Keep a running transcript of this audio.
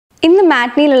ഇന്ന്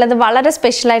മാറ്റ്നിയിലുള്ളത് വളരെ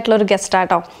സ്പെഷ്യൽ ആയിട്ടുള്ള ഒരു ഗസ്റ്റ്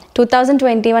ആട്ടോ.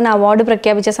 2021 അവാർഡ്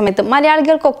പ്രഖ്യാപിച്ച സമയത്ത്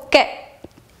മലയാളികൾക്കൊക്കെ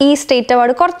ഈ സ്റ്റേറ്റ്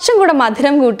അവാർഡ് കുറച്ചും കൂടെ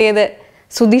മധുരം കൂട്ടിയത്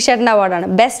സുധീഷ് ചേട്ടൻ്റെ അവാർഡാണ്,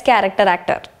 ബെസ്റ്റ് ക്യാരക്ടർ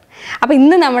ആക്ടർ. അപ്പോൾ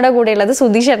ഇന്ന് നമ്മുടെ കൂടെയുള്ളത്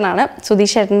സുധീഷ് ചേട്ടനാണ്.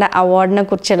 സുധീഷ് ചേട്ടൻ്റെ അവാർഡിനെ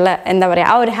കുറിച്ചുള്ള എന്താ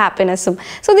പറയുക ആ ഒരു ഹാപ്പിനെസ്സും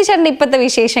സുധീഷ് ചേട്ടൻ്റെ ഇപ്പോഴത്തെ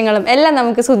വിശേഷങ്ങളും എല്ലാം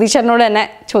നമുക്ക് സുധീഷ് ചേട്ടനോട് തന്നെ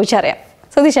ചോദിച്ചറിയാം.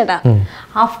 സുധീഷ് ചേട്ടാ,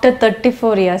 ആഫ്റ്റർ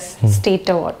 34 years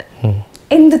സ്റ്റേറ്റ് അവാർഡ്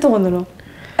എന്ത് തോന്നുന്നു?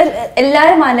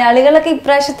 എല്ലാവരും മലയാളികളൊക്കെ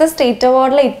ഇപ്രാവശ്യത്തെ സ്റ്റേറ്റ്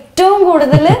അവാർഡിൽ ഏറ്റവും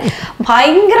കൂടുതൽ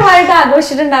ഭയങ്കരമായിട്ട്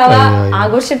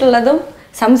ആഘോഷിച്ചിട്ടുള്ളതും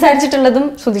സംസാരിച്ചിട്ടുള്ളതും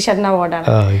സുധീഷ് ചേട്ടൻ്റെ അവാർഡാണ്.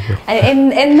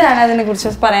 എന്താണ് അതിനെ കുറിച്ച്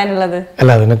പറയാനുള്ളത്?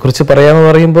 അല്ല, അതിനെ കുറിച്ച് പറയാന്ന്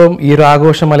പറയുമ്പോൾ ഈ ഒരു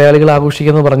ആഘോഷം മലയാളികൾ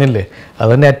ആഘോഷിക്കുന്നു പറഞ്ഞില്ലേ,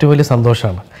 അതന്നെ ഏറ്റവും വലിയ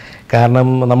സന്തോഷമാണ്. കാരണം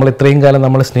നമ്മൾ ഇത്രയും കാലം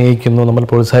നമ്മളെ സ്നേഹിക്കുന്നു, നമ്മൾ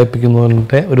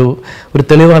പ്രോത്സാഹിപ്പിക്കുന്നതിൻ്റെ ഒരു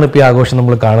തെളിവാണ് ഇപ്പോൾ ഈ ആഘോഷം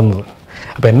നമ്മൾ കാണുന്നത്.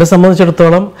 അപ്പോൾ എന്നെ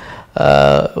സംബന്ധിച്ചിടത്തോളം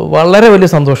വളരെ വലിയ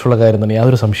സന്തോഷമുള്ള കാര്യം തന്നെ,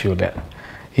 യാതൊരു സംശയവുമില്ല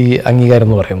ഈ അംഗീകാരം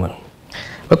എന്ന് പറയുന്നത്.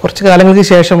 അപ്പോൾ കുറച്ച് കാലങ്ങൾക്ക്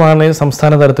ശേഷമാണ്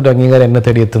സംസ്ഥാന തലത്തിലും അംഗീകാരം എന്നെ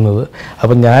തേടിയെത്തുന്നത്.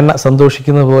 അപ്പം ഞാൻ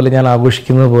സന്തോഷിക്കുന്നത് പോലെ, ഞാൻ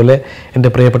ആഘോഷിക്കുന്നത് പോലെ എൻ്റെ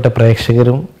പ്രിയപ്പെട്ട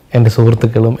പ്രേക്ഷകരും എൻ്റെ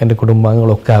സുഹൃത്തുക്കളും എൻ്റെ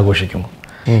കുടുംബാംഗങ്ങളും ഒക്കെ ആഘോഷിക്കുന്നു.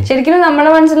 ശരിക്കും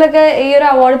നമ്മുടെ മനസ്സിലൊക്കെ ഈ ഒരു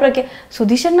അവാർഡ്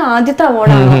സുധീഷേട്ടന് ആദ്യത്തെ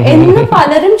അവാർഡാണ് എന്ന്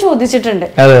പലരും ചോദിച്ചിട്ടുണ്ട്.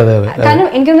 കാരണം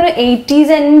എനിക്ക് തോന്നുന്നു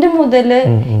 80s എൻഡ് മുതൽ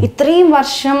ഇത്രയും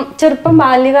വർഷം ചെറുപ്പം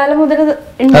ബാല്യകാലം മുതൽ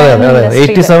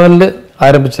 87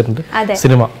 ആരംഭിച്ചിട്ടുണ്ട്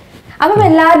സിനിമ. അപ്പം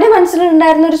എല്ലാവരുടെയും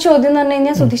മനസ്സിലുണ്ടായിരുന്ന ഒരു ചോദ്യം എന്ന് പറഞ്ഞു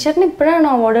കഴിഞ്ഞാൽ സുധീഷ് ചേട്ടന് ഇപ്പോഴാണ്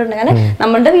അവാർഡ് കിട്ടുന്നത്. കാരണം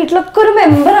നമ്മളുടെ വീട്ടിലൊക്കെ ഒരു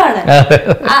മെമ്പറാണ്.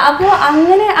 അപ്പൊ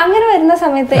അങ്ങനെ വരുന്ന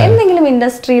സമയത്ത് എന്തെങ്കിലും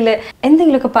ഇൻഡസ്ട്രിയിൽ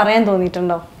എന്തെങ്കിലുമൊക്കെ പറയാൻ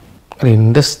തോന്നിയിട്ടുണ്ടോ?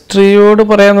 ഇൻഡസ്ട്രിയോട്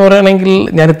പറയാന്ന് പറയുകയാണെങ്കിൽ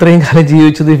ഞാൻ ഇത്രയും കാലം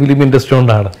ജീവിച്ചത് ഫിലിം ഇൻഡസ്ട്രി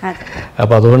കൊണ്ടാണ്.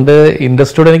 അപ്പൊ അതുകൊണ്ട്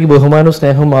ഇൻഡസ്ട്രിയോട് എനിക്ക് ബഹുമാനവും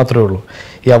സ്നേഹവും മാത്രമേ ഉള്ളൂ.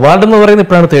 ഈ അവാർഡ് എന്ന് പറയുന്നത്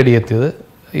ഇപ്പോഴാണ് തേടിയെത്തിയത്,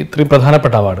 ഇത്രയും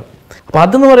പ്രധാനപ്പെട്ട അവാർഡ്. അപ്പോൾ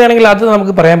അതെന്ന് പറയുകയാണെങ്കിൽ അത്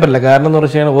നമുക്ക് പറയാൻ പറ്റില്ല. കാരണം എന്ന്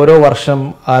വെച്ച് കഴിഞ്ഞാൽ ഓരോ വർഷം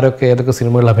ആരൊക്കെ ഏതൊക്കെ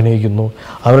സിനിമകളിൽ അഭിനയിക്കുന്നു,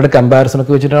 അവരുടെ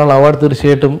കമ്പാരിസണൊക്കെ വെച്ചിട്ടാണ് അവാർഡ്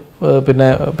തീർച്ചയായിട്ടും പിന്നെ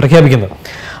പ്രഖ്യാപിക്കുന്നത്.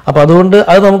 അപ്പോൾ അതുകൊണ്ട്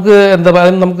അത് നമുക്ക് എന്താ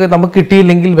പറയുക, നമുക്ക്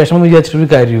കിട്ടിയില്ലെങ്കിൽ വിഷമം വിചാരിച്ചിട്ടൊരു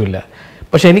കാര്യമില്ല.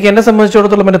 പക്ഷേ എനിക്ക് എന്നെ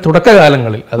സംബന്ധിച്ചിടത്തോളം എൻ്റെ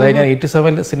തുടക്കകാലങ്ങളിൽ, അതായത് ഞാൻ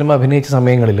 87 സിനിമ അഭിനയിച്ച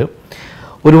സമയങ്ങളിൽ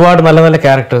ഒരുപാട് നല്ല നല്ല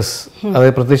ക്യാരക്ടേഴ്സ്,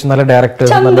 അതായത് പ്രത്യേകിച്ച് നല്ല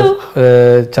ഡയറക്ടേഴ്സ്, നല്ല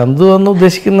ചന്തു എന്ന്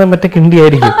ഉദ്ദേശിക്കുന്ന മറ്റേ കിണ്ടി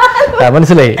ആയിരിക്കും,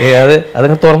 മനസ്സിലായി?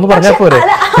 അതങ്ങ് തുറന്നു പറഞ്ഞാൽ പോരെ,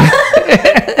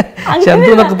 ചന്തു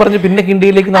എന്നൊക്കെ പറഞ്ഞ് പിന്നെ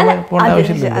കിണ്ടിയിലേക്ക് നമ്മൾ പോകേണ്ട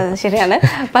ആവശ്യമില്ല. ശരിയാണ്,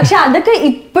 പക്ഷെ അതൊക്കെ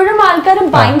ഇപ്പോഴും ആൾക്കാരും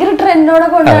ഭയങ്കര ട്രെൻഡോടെ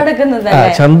കൊണ്ടു നടക്കുന്നത്.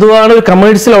 ചന്തുവാണ് ഒരു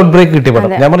കമേഴ്സ്യൽ ഔട്ട് ബ്രേക്ക് കിട്ടിയ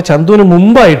പടം. ഞാൻ പറഞ്ഞ ചന്തുവിന്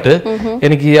മുമ്പായിട്ട്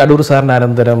എനിക്ക് അടൂർ സാറിന്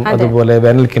അനന്തരം, അതുപോലെ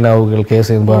വേനൽ കിനാവുകൾ, കെ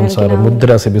സേതുബാബു സാറ്,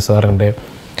 മുദ്ര സിബി സാറിന്റെ,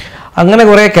 അങ്ങനെ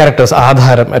കുറെ ക്യാരക്ടേഴ്സ്,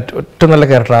 ആധാരം, ഏറ്റവും നല്ല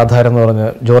ക്യാരക്ടർ ആധാരം എന്ന് പറഞ്ഞ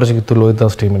ജോർജ് കിത്തു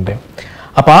ലോഹിതാസ് ടീമിന്റെ.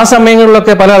 അപ്പോൾ ആ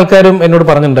സമയങ്ങളിലൊക്കെ പല ആൾക്കാരും എന്നോട്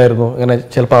പറഞ്ഞിട്ടുണ്ടായിരുന്നു ഇങ്ങനെ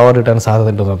ചിലപ്പോൾ അവാർഡ് കിട്ടാൻ സാധ്യത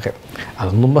ഉണ്ടെന്നൊക്കെ.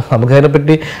 അതൊന്നും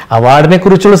നമുക്കതിനെപ്പറ്റി അവാർഡിനെ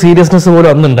കുറിച്ചുള്ള സീരിയസ്നെസ് പോലും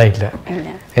അന്ന് ഉണ്ടായില്ല.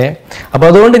 അപ്പോൾ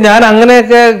അതുകൊണ്ട് ഞാൻ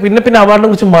അങ്ങനെയൊക്കെ പിന്നെ അവാർഡിനെ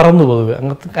കുറിച്ച് മറന്നു പോകുക,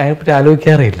 അങ്ങനത്തെ അതിനെപ്പറ്റി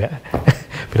ആലോചിക്കാറില്ല.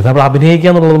 പിന്നെ നമ്മൾ അഭിനയിക്കുക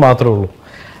എന്നുള്ളത് മാത്രമേ ഉള്ളൂ.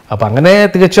 അപ്പം അങ്ങനെ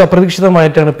തികച്ചും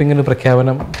അപ്രതീക്ഷിതമായിട്ടാണ് ഇപ്പം ഇങ്ങനെ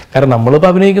പ്രഖ്യാപനം. കാരണം നമ്മളിപ്പോൾ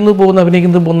അഭിനയിക്കുന്നത്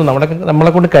പോകുന്നു, നമ്മളെ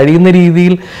കൊണ്ട് കഴിയുന്ന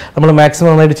രീതിയിൽ നമ്മൾ മാക്സിമം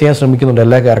നന്നായിട്ട് ചെയ്യാൻ ശ്രമിക്കുന്നുണ്ട്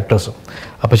എല്ലാ ക്യാരക്ടേഴ്സും.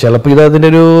 അപ്പോൾ ചിലപ്പോൾ ഇത് അതിൻ്റെ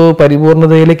ഒരു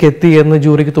പരിപൂർണതയിലേക്ക് എത്തി എന്ന്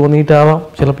ജൂറിക്ക് തോന്നിയിട്ടാവാം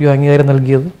ചിലപ്പോൾ ഈ അംഗീകാരം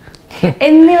നൽകിയത്.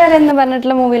 എന്നിവരെന്ന്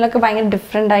പറഞ്ഞിട്ടുള്ള മൂവിയിലൊക്കെ ഭയങ്കര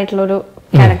ഡിഫറെന്റ് ആയിട്ടുള്ള ഒരു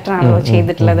ക്യാരക്ടറാണല്ലോ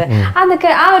ചെയ്തിട്ടുള്ളത്.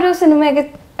 അതൊക്കെ ആ ഒരു സിനിമയൊക്കെ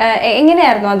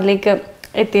എങ്ങനെയായിരുന്നു അതിലേക്ക്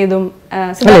എത്തിയതും?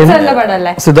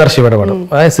 സിദ്ധാർത്ഥ് ശിവയുടെ പടം.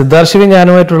 അതായത് സിദ്ധാർത്ഥ് ശിവ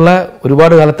ഞാനുമായിട്ടുള്ള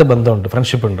ഒരുപാട് കാലത്തെ ബന്ധമുണ്ട്,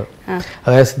 ഫ്രണ്ട്ഷിപ്പ് ഉണ്ട്.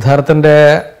 അതായത് സിദ്ധാർത്ഥന്റെ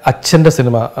അച്ഛന്റെ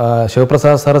സിനിമ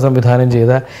ശിവപ്രസാദ് സാറ് സംവിധാനം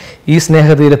ചെയ്ത ഈ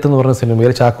സ്നേഹതീരത്ത് എന്ന് പറഞ്ഞ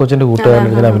സിനിമയിൽ ചാക്കോച്ചന്റെ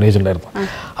കൂട്ടുകാരൻ ഇതിനെ അഭിനയിച്ചിട്ടുണ്ടായിരുന്നു.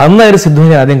 അന്നായിരുന്നു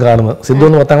സിദ്ധുവിനെ ആദ്യം കാണുന്നത്. സിദ്ധു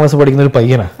എന്ന് 10ാം ക്ലാസ് പഠിക്കുന്ന ഒരു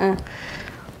പയ്യനാണ്.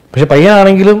 പക്ഷെ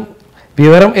പയ്യനാണെങ്കിലും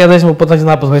വിവരം ഏകദേശം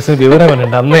 35-40 വയസ്സിന്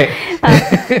വിവരമുണ്ട് അന്നേ.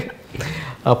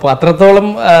 അപ്പോൾ അത്രത്തോളം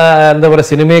എന്താ പറയുക,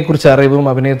 സിനിമയെക്കുറിച്ച് അറിവും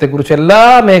അഭിനയത്തെക്കുറിച്ചും എല്ലാ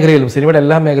മേഖലയിലും, സിനിമയുടെ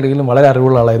എല്ലാ മേഖലയിലും വളരെ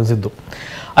അറിവുള്ള ആളായിരുന്നു സിദ്ധു.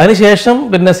 അതിനുശേഷം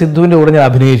പിന്നെ സിദ്ധുവിൻ്റെ കൂടെ ഞാൻ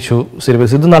അഭിനയിച്ചു സിനിമയിൽ.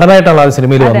 സിദ്ധു നടനായിട്ടാണ് ആ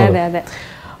സിനിമയിൽ വന്നത്.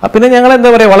 പിന്നെ ഞങ്ങൾ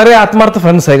എന്താ പറയുക വളരെ ആത്മാർത്ഥ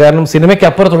ഫ്രണ്ട്സായി. കാരണം സിനിമയ്ക്ക്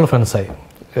അപ്പുറത്തുള്ള ഫ്രണ്ട്സായി.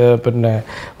 പിന്നെ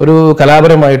ഒരു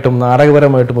കലാപരമായിട്ടും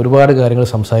നാടകപരമായിട്ടും ഒരുപാട് കാര്യങ്ങൾ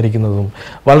സംസാരിക്കുന്നതും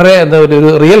വളരെ എന്താ ഒരു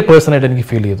റിയൽ പേഴ്സണായിട്ട് എനിക്ക്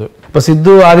ഫീൽ ചെയ്തു. ഇപ്പോൾ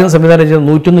സിദ്ധു ആദ്യം സംവിധാനം ചെയ്ത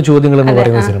 101 ചോദ്യങ്ങൾ എന്ന്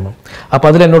പറയുന്ന സിനിമ. അപ്പോൾ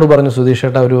അതിലെന്നോട് പറഞ്ഞു, സുധീഷ്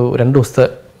ചേട്ടാ ഒരു 2 ദിവസത്തെ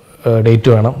ഡേറ്റ്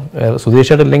വേണം, സുധീഷ്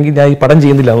ചേട്ടൻ ഇല്ലെങ്കിൽ ഞാൻ ഈ പടം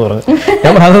ചെയ്യുന്നില്ല എന്ന് പറഞ്ഞു.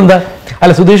 ഞാൻ പറഞ്ഞു അതെന്താ?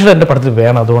 അല്ല, സുധീഷ് ചേട്ടൻ എൻ്റെ പടത്തിൽ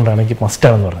വേണം, അതുകൊണ്ടാണ് എനിക്ക്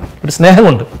മസ്റ്റാണെന്ന് പറഞ്ഞു. ഒരു സ്നേഹം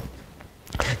കൊണ്ട്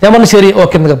ഞാൻ പറഞ്ഞു ശരി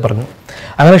ഓക്കെ എന്നൊക്കെ പറഞ്ഞു.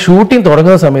 അങ്ങനെ ഷൂട്ടിംഗ്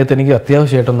തുടങ്ങുന്ന സമയത്ത് എനിക്ക്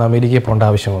അത്യാവശ്യമായിട്ടൊന്ന് അമേരിക്കയിൽ പോകേണ്ട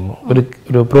ആവശ്യം വന്നു,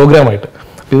 ഒരു പ്രോഗ്രാമായിട്ട്.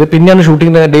 ഇത് പിന്നെയാണ്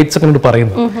ഷൂട്ടിങ്ങിൻ്റെ ഡേറ്റ്സ് ഒക്കെ എന്നോട്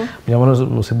പറയുന്നത്. ഞാൻ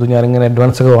പറഞ്ഞു സിദ്ധു ഞാനിങ്ങനെ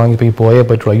അഡ്വാൻസ് ഒക്കെ വാങ്ങിപ്പോൾ ഈ പോയേ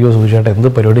പറ്റുള്ളൂ. അയ്യോ സുധീഷ് ചേട്ടൻ എന്ത്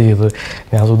പരിപാടി ചെയ്തത്,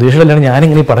 ഞാൻ സുധീഷിലല്ലാണ്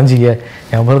ഞാനിങ്ങനെ പടം ചെയ്യുക.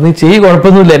 ഞാൻ പറഞ്ഞു ചെയ്യ്,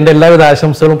 കുഴപ്പമൊന്നുമില്ല, എൻ്റെ എല്ലാവിധ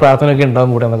ആശംസകളും പ്രാർത്ഥനയൊക്കെ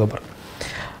ഉണ്ടാകും കൂടെ എന്നൊക്കെ പറഞ്ഞു.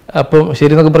 അപ്പം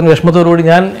ശരി എന്നൊക്കെ പറഞ്ഞ് വിഷമത്തോടുകൂടി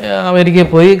ഞാൻ അമേരിക്കയിൽ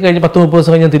പോയി. കഴിഞ്ഞ് 10-30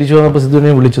 ദിവസം കഴിഞ്ഞ് തിരിച്ചു വന്നപ്പോൾ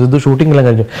സിദ്ധുവിനെ വിളിച്ചു. സിദ്ധു ഷൂട്ടിംഗ് എല്ലാം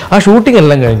കഴിഞ്ഞു. ആ ഷൂട്ടിംഗ്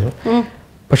എല്ലാം കഴിഞ്ഞു.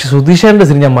 പക്ഷെ സുധീഷേൻ്റെ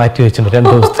സിനിമ ഞാൻ മാറ്റി വെച്ചിട്ടുണ്ട്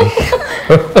 2 ദിവസത്തേക്ക്.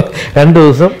 2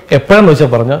 ദിവസം എപ്പോഴാന്ന് വെച്ചാൽ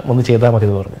പറഞ്ഞാൽ ഒന്ന് ചെയ്താൽ മതി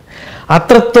എന്ന് പറഞ്ഞു.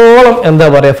 അത്രത്തോളം എന്താ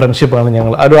പറയുക ഫ്രണ്ട്ഷിപ്പാണ്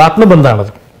ഞങ്ങൾ, ഒരു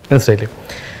ആത്മബന്ധമാണത്, മനസ്സിലായില്ലേ?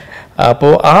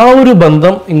 അപ്പോൾ ആ ഒരു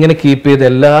ബന്ധം ഇങ്ങനെ കീപ്പ് ചെയ്ത്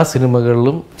എല്ലാ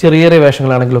സിനിമകളിലും ചെറിയ ചെറിയ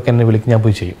വേഷങ്ങളാണെങ്കിലും ഒക്കെ എന്നെ വിളിക്കും, ഞാൻ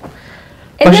പോയി ചെയ്യും.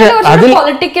 പക്ഷെ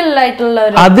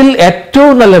അതിൽ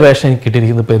ഏറ്റവും നല്ല വേഷം എനിക്ക്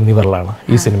കിട്ടിയിരിക്കുന്നത് ഇപ്പൊ എന്നിവരിലാണ്,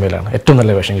 ഈ സിനിമയിലാണ് ഏറ്റവും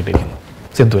നല്ല വേഷം കിട്ടിയിരിക്കുന്നത്.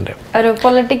 സിദ്ധുവിന്റെ ഒരു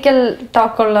പൊളിറ്റിക്കൽ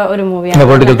ടോക്കുള്ള ഒരു മൂവിയാണ്.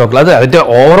 പൊളിറ്റിക്കൽ ടോക്ക് അത് അതിന്റെ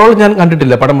ഓവറോൾ ഞാൻ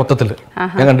കണ്ടിട്ടില്ല, പടം മൊത്തത്തിൽ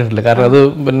ഞാൻ കണ്ടിട്ടില്ല. കാരണം അത്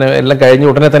പിന്നെ എല്ലാം കഴിഞ്ഞ്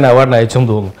ഉടനെ തന്നെ അവാർഡിന് അയച്ചെന്ന്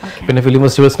തോന്നുന്നു. പിന്നെ ഫിലിം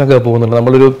ഫെസ്റ്റിവൽസിനൊക്കെ പോകുന്നുണ്ട്,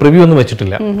 നമ്മളൊരു പ്രിവ്യൂ ഒന്നും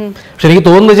വെച്ചിട്ടില്ല. പക്ഷെ എനിക്ക്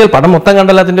തോന്നുന്നു വെച്ചാൽ പടം മൊത്തം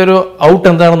കണ്ടാൽ അതിന്റെ ഒരു ഔട്ട്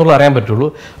എന്താണെന്നുള്ള അറിയാൻ പറ്റുള്ളൂ.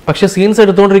 പക്ഷെ സീൻസ്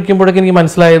എടുത്തുകൊണ്ടിരിക്കുമ്പോഴേക്കും എനിക്ക്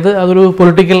മനസ്സിലായത് അതൊരു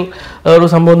പൊളിറ്റിക്കൽ ഒരു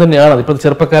സംഭവം തന്നെയാണ്. ഇപ്പൊ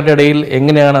ചെറുപ്പക്കാരുടെ ഇടയിൽ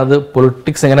എങ്ങനെയാണ് അത്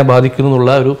പൊളിറ്റിക്സ് എങ്ങനെ ബാധിക്കുന്നു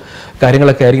എന്നുള്ള ഒരു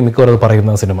കാര്യങ്ങളൊക്കെ ആയിരിക്കും മിക്കവാറും അത്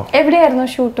പറയുന്ന സിനിമ. എവിടെയായിരുന്നു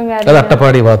ഷൂട്ടിംഗ്? അത്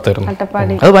അട്ടപ്പാടി ഭാഗത്തായിരുന്നു.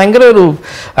 അത് ഭയങ്കര ഒരു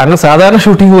അങ്ങനെ സാധാരണ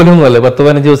ഷൂട്ടിംഗ് പോലും ഒന്നും അല്ല.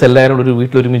 10-15 ദിവസം എല്ലാവരും ഒരു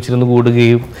വീട്ടിൽ ഒരുമിച്ചിരുന്ന്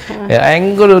കൂടുകയും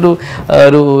ഭയങ്കര ഒരു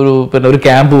പിന്നെ ഒരു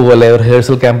ക്യാമ്പ് പോലെ,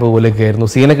 റിഹേഴ്സൽ ക്യാമ്പ് പോലെയൊക്കെ ആയിരുന്നു.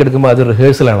 സീനൊക്കെ എടുക്കുമ്പോൾ അത്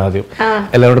റിഹേഴ്സലാണ് ആദ്യം,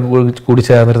 എല്ലാവരും കൂടി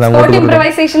ചേർന്നിരുന്ന് അങ്ങോട്ട്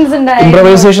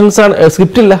ഇംപ്രവൈസേഷൻസ് ആണ്.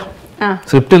 സ്ക്രിപ്റ്റ് ഇല്ല.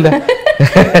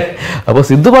 അപ്പൊ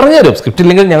സിദ്ധു പറഞ്ഞു തരും. സ്ക്രിപ്റ്റ്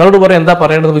ഇല്ലെങ്കിൽ ഞങ്ങളോട് പറയും എന്താ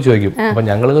പറയേണ്ടതെന്ന് ചോദിക്കും. അപ്പൊ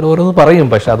ഞങ്ങൾ ഓരോന്ന് പറയും.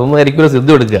 പക്ഷെ അതൊന്നും ആയിരിക്കും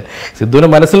സിദ്ധു എടുക്കുക. സിദ്ധുവിന്റെ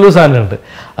മനസ്സിലൊരു സാധനമുണ്ട്,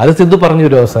 അത് സിദ്ധു പറഞ്ഞു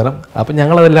തരും അവസാനം. അപ്പൊ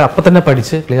ഞങ്ങളതെല്ലാം അപ്പൊ തന്നെ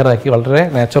പഠിച്ച് ക്ലിയർ ആക്കി വളരെ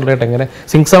നാച്ചുറലായിട്ട് എങ്ങനെ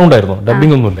സിങ്ക് സൗണ്ട് ആയിരുന്നു,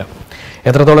 ഡബിങ് ഒന്നുമില്ല,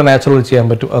 എത്രത്തോളം നാച്ചുറൽ ചെയ്യാൻ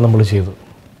പറ്റും അത് നമ്മൾ ചെയ്തു.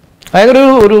 ഭയങ്കര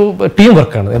ഒരു ടീം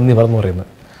വർക്കാണ് എന്നിവർ എന്ന് പറയുന്നത്.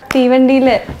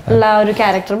 തീവണ്ടിയിലെ ഉള്ള ഒരു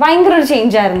ക്യാരക്ടർ ഭയങ്കര ഒരു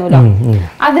ചേഞ്ച് ആയിരുന്നല്ലോ,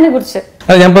 അതിനെ കുറിച്ച്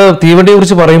ഞാൻ തീവണ്ടിയെ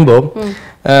കുറിച്ച് പറയുമ്പോൾ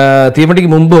തീവണ്ടിക്ക്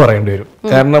മുമ്പ് പറയേണ്ടി വരും.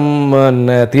 കാരണം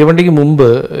പിന്നെ തീവണ്ടിക്ക് മുമ്പ്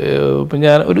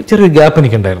ഞാൻ ഒരു ചെറിയ ഗ്യാപ്പ്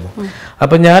എനിക്കുണ്ടായിരുന്നു.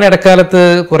 അപ്പം ഞാൻ ഇടക്കാലത്ത്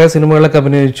കുറേ സിനിമകളിലൊക്കെ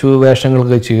അഭിനയിച്ചു,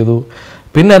 വേഷങ്ങളൊക്കെ ചെയ്തു.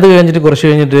 പിന്നെ അത് കഴിഞ്ഞിട്ട് കുറച്ച്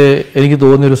കഴിഞ്ഞിട്ട് എനിക്ക്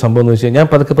തോന്നിയൊരു സംഭവം എന്ന് വെച്ച് കഴിഞ്ഞാൽ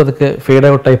ഞാൻ പതുക്കെ ഫേഡ്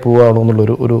ഔട്ടായി പോവുകയാണോ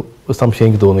എന്നുള്ളൊരു സംശയം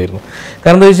എനിക്ക് തോന്നിയിരുന്നു.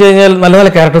 കാരണം എന്താ വെച്ച് കഴിഞ്ഞാൽ നല്ല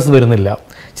നല്ല ക്യാരക്ടേഴ്സ് വരുന്നില്ല,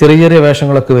 ചെറിയ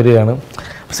വേഷങ്ങളൊക്കെ വരികയാണ്.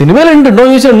 സിനിമയിലുണ്ട്, ഉണ്ടോ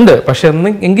എന്ന് ചോദിച്ചാൽ ഉണ്ട്, പക്ഷെ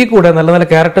എങ്കിൽ കൂടെ നല്ല നല്ല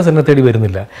ക്യാരക്ടേഴ്സ് എന്നെ തേടി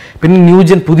വരുന്നില്ല. പിന്നെ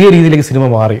ന്യൂജൻ പുതിയ രീതിയിലേക്ക് സിനിമ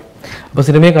മാറി. അപ്പോൾ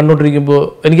സിനിമയെ കണ്ടുകൊണ്ടിരിക്കുമ്പോൾ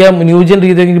എനിക്ക് ആ ന്യൂജൻ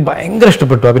രീതി എനിക്ക് ഭയങ്കര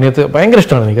ഇഷ്ടപ്പെട്ടു. അഭിനയത്തെ ഭയങ്കര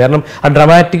ഇഷ്ടമാണ് എനിക്ക്. കാരണം ആ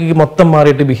ഡ്രാമാറ്റിക് മൊത്തം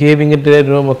മാറിയിട്ട് ബിഹേവിങ്ങിൻ്റെ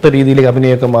മൊത്തം രീതിയിലേക്ക്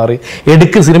അഭിനയമൊക്കെ മാറി,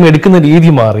 സിനിമ എടുക്കുന്ന രീതി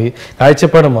മാറി,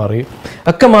 കാഴ്ചപ്പാട് മാറി,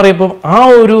 ഒക്കെ മാറിയപ്പം ആ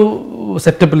ഒരു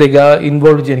സെറ്റപ്പിലേക്ക് ആ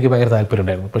ഇൻവോൾവ് ചെയ്യാൻ എനിക്ക് ഭയങ്കര താല്പര്യം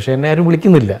ഉണ്ടായിരുന്നു. പക്ഷെ എന്നെ ആരും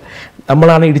വിളിക്കുന്നില്ല,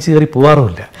 നമ്മളാണ് ഇടിച്ചു കയറി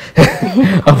പോകാറുമില്ല.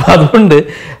 അപ്പം അതുകൊണ്ട്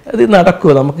അത്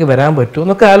നടക്കുമോ, നമുക്ക് വരാൻ പറ്റുമോ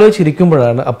എന്നൊക്കെ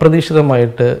ആലോചിച്ചിരിക്കുമ്പോഴാണ്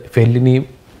അപ്രതീക്ഷിതമായിട്ട് ഫെല്ലിനിയും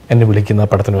എന്നെ വിളിക്കുന്ന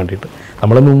പടത്തിന് വേണ്ടിയിട്ട്.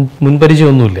 നമ്മൾ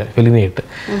മുൻപരിചയമൊന്നുമില്ല ഫെല്ലിനിയായിട്ട്.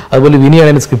 അതുപോലെ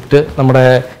വിനിയാണ് എൻ്റെ സ്ക്രിപ്റ്റ്, നമ്മുടെ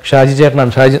ഷാജി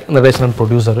ചേട്ടനാണ്, ഷാജി നടേശനാണ്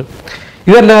പ്രൊഡ്യൂസർ.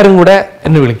 ഇതെല്ലാവരും കൂടെ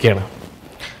എന്നെ വിളിക്കുകയാണ്.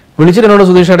 വിളിച്ചിട്ട് എന്നോട്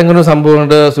സുധീഷേട്ടൻ ഇങ്ങനെ ഒരു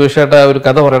സംഭവമുണ്ട്, സുധീഷേട്ട ഒരു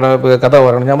കഥ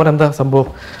പറയണം. ഞാൻ പറഞ്ഞു എന്താ സംഭവം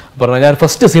പറഞ്ഞു, ഞാൻ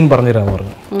ഫസ്റ്റ് സീൻ പറഞ്ഞുതരാമെന്ന്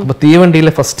പറഞ്ഞു. അപ്പോൾ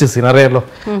തീവണ്ടിയിലെ ഫസ്റ്റ് സീൻ അറിയാമല്ലോ,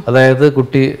 അതായത്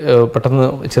കുട്ടി പെട്ടെന്ന്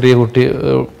ചെറിയ കുട്ടി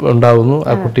ഉണ്ടാവുന്നു,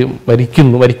 ആ കുട്ടി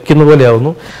മരിക്കുന്ന പോലെ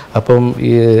ആവുന്നു. അപ്പം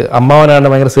ഈ അമ്മാവനാണ്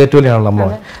ഭയങ്കര സേറ്റുവലിയാണല്ലോ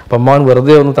അമ്മാവൻ. അപ്പം അമ്മാവൻ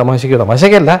വെറുതെ ഒന്ന്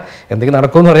തമാശക്കല്ല എന്തെങ്കിലും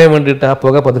നടക്കുമെന്ന് അറിയാൻ വേണ്ടിയിട്ട് ആ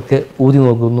പുക പതുക്കെ ഊതി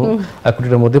നോക്കുന്നു, ആ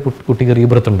കുട്ടിയുടെ മുതൽ കുട്ടിക്ക്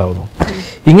റീബർത്ത് ഉണ്ടാവുന്നു.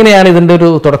 ഇങ്ങനെയാണ് ഇതിൻ്റെ ഒരു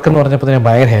തുടക്കം എന്ന് പറഞ്ഞപ്പോൾ ഞാൻ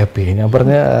ഭയങ്കര ഹാപ്പിയായി. ഞാൻ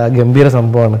പറഞ്ഞ ഗംഭീര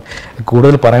സംഭവമാണ്,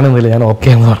 കൂടുതൽ പറയണമെന്നില്ല, ഞാൻ ഓക്കെ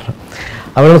എന്ന് പറഞ്ഞു.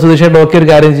 അവരോട് സുധീഷേട്ടൻ ഓക്കെ ഒരു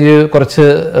കാര്യം ചെയ്യും, കുറച്ച്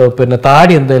പിന്നെ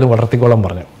താടി എന്തായാലും വളർത്തിക്കോളാൻ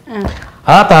പറഞ്ഞു.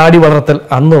 ആ താടി വളർത്തൽ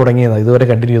അന്ന് തുടങ്ങിയതാണ്, ഇതുവരെ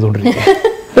കണ്ടിന്യൂ ചെയ്തുകൊണ്ടിരിക്കുക.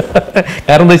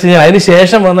 കാരണം എന്താ വെച്ച് കഴിഞ്ഞാൽ അതിന്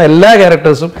ശേഷം വന്ന എല്ലാ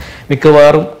ക്യാരക്ടേഴ്സും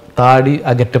മിക്കവാറും താടി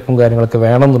അകറ്റപ്പും കാര്യങ്ങളൊക്കെ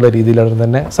വേണം എന്നുള്ള രീതിയിലാണ്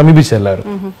തന്നെ സമീപിച്ചത്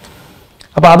എല്ലാവരും.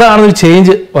 അപ്പം അതാണ് ഒരു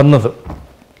ചേഞ്ച് വന്നത്.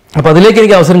 അപ്പോൾ അതിലേക്ക്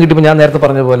എനിക്ക് അവസരം കിട്ടിയപ്പോൾ ഞാൻ നേരത്തെ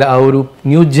പറഞ്ഞ പോലെ ആ ഒരു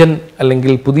ന്യൂജൻ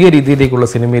അല്ലെങ്കിൽ പുതിയ രീതിയിലേക്കുള്ള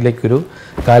സിനിമയിലേക്കൊരു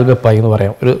കാൽവെപ്പായി എന്ന്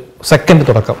പറയാം, ഒരു സെക്കൻഡ്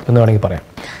തുടക്കം എന്ന് വേണമെങ്കിൽ പറയാം.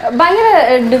 ഭയങ്കര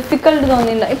ഡിഫിക്കൽട്ട്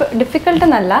തോന്നിയില്ല? ഇപ്പൊ ഡിഫിക്കൽട്ട്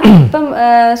എന്നല്ല, ഇപ്പം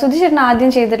സുധീഷേട്ടൻ ആദ്യം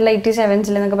ചെയ്തിട്ടുള്ള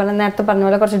 87s എന്നൊക്കെ പറഞ്ഞാൽ നേരത്തെ പറഞ്ഞ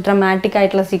പോലെ കുറച്ച് ഡ്രമാറ്റിക്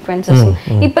ആയിട്ടുള്ള സീക്വൻസസ്,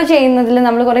 ഇപ്പൊ ചെയ്യുന്നതിൽ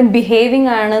നമ്മൾ കുറെ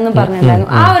ബിഹേവിങ് ആണെന്ന് പറഞ്ഞിട്ടുണ്ടായിരുന്നു.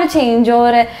 ആ ഒരു ചേഞ്ച്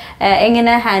ഓവർ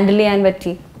എങ്ങനെ ഹാൻഡിൽ ചെയ്യാൻ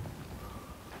പറ്റി?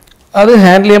 അത്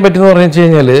ഹാൻഡിൽ ചെയ്യാൻ പറ്റുമെന്ന് പറഞ്ഞു വെച്ച്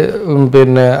കഴിഞ്ഞാൽ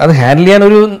പിന്നെ അത് ഹാൻഡിൽ ചെയ്യാൻ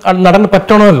ഒരു നടന്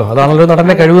പറ്റണമല്ലോ, അതാണല്ലോ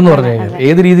നടന്റെ കഴിവെന്ന് പറഞ്ഞു കഴിഞ്ഞാൽ.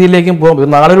 ഏത് രീതിയിലേക്കും പോകും.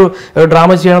 നാളെ ഒരു ഡ്രാമ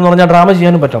ചെയ്യണമെന്ന് പറഞ്ഞാൽ ഡ്രാമ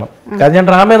ചെയ്യാനും പറ്റണം. കാരണം ഞാൻ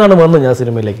ഡ്രാമയെന്നാണ് വന്നത് ഞാൻ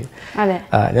സിനിമയിലേക്ക്.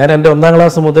 ഞാൻ എൻ്റെ 1ാം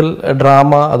ക്ലാസ് മുതൽ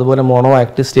ഡ്രാമ, അതുപോലെ മോണോ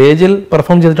ആക്ട്, സ്റ്റേജിൽ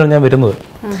പെർഫോം ചെയ്തിട്ടാണ് ഞാൻ വരുന്നത്.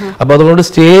 അപ്പോൾ അതുകൊണ്ട്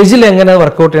സ്റ്റേജിൽ എങ്ങനെ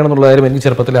വർക്കൗട്ട് ചെയ്യണം എന്നുള്ള കാര്യം എനിക്ക്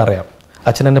ചെറുപ്പത്തിൽ അറിയാം.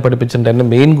 അച്ഛൻ എന്നെ പഠിപ്പിച്ചിട്ടുണ്ട്. എൻ്റെ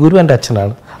മെയിൻ ഗുരു എൻ്റെ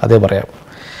അച്ഛനാണ്, അതേ പറയാം.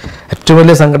 ഏറ്റവും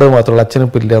വലിയ സങ്കടം മാത്രമല്ല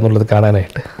അച്ഛനിപ്പോൾ ഇല്ല എന്നുള്ളത്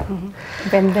കാണാനായിട്ട്.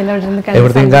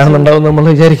 എവിടത്തേക്കും കാണുന്നുണ്ടാവും നമ്മൾ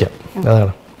വിചാരിക്കാം.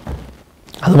 അതാണ്,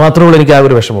 അത് മാത്രമേ ഉള്ളൂ എനിക്ക് ആ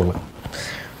ഒരു വിഷമമുള്ളൂ.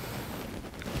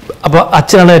 അപ്പോൾ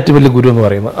അച്ഛനാണ് ഏറ്റവും വലിയ ഗുരു എന്ന്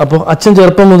പറയുന്നത്. അപ്പോൾ അച്ഛൻ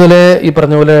ചെറുപ്പം മുതലേ ഈ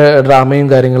പറഞ്ഞ പോലെ ഡ്രാമയും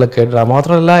കാര്യങ്ങളൊക്കെ, ഡ്രാമ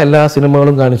മാത്രമല്ല എല്ലാ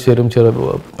സിനിമകളും കാണിച്ചു തരും,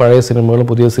 പഴയ സിനിമകളും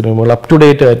പുതിയ സിനിമകളും അപ് ടു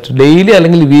ഡേറ്റ് ആയിട്ട് ഡെയിലി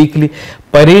അല്ലെങ്കിൽ വീക്കിലി.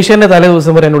 പരീക്ഷേൻ്റെ തലേ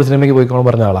ദിവസം വരെ എന്നോട് സിനിമയ്ക്ക് പോയിക്കോണം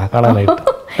പറഞ്ഞ ആളാ കാണാനായിട്ട്,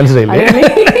 മനസ്സിലായില്ലേ?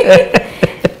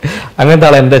 അങ്ങനത്തെ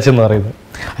ആളാണ് എൻ്റെ അച്ഛൻ എന്ന് പറയുന്നത്.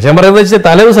 അച്ഛൻ പറയുന്നത് വെച്ചാൽ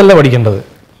തലേ ദിവസമല്ല പഠിക്കേണ്ടത്,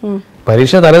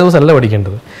 പരീക്ഷ തലേ ദിവസമല്ല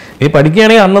പഠിക്കേണ്ടത്, നീ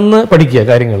പഠിക്കുകയാണെങ്കിൽ അന്നന്ന് പഠിക്കുക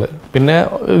കാര്യങ്ങൾ, പിന്നെ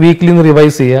വീക്കിലി ഒന്ന്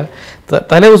റിവൈസ് ചെയ്യുക.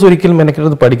 തലേദിവസം ഒരിക്കലും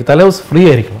മെനക്കെടുത്ത് പഠിക്കുക. തലേദിവസം ഫ്രീ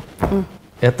ആയിരിക്കണം.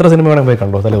 എത്ര സിനിമ വേണമെങ്കിൽ പോയി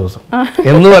കണ്ടോ തലേദിവസം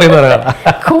എന്ന് പറയുന്ന ഒരാളാണ്.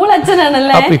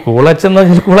 അപ്പൊ ഈ കൂളച്ചൻ എന്ന്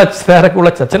പറഞ്ഞാൽ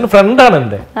കൂളച്ചൻ അച്ഛൻ്റെ ഫ്രണ്ടാണ്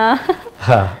എൻ്റെ.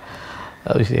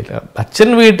 അത് ശരിയല്ല. അച്ഛൻ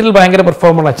വീട്ടിൽ ഭയങ്കര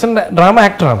പെർഫോമർ. അച്ഛൻ ഡ്രാമ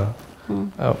ആക്ടറാണ്.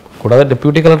 കൂടാതെ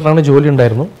ഡെപ്യൂട്ടി കളക്ടറാണ്, ജോലി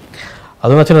ഉണ്ടായിരുന്നു.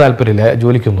 അതൊന്നും അച്ഛന് താല്പര്യമില്ല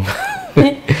ജോലിക്കൊന്നും.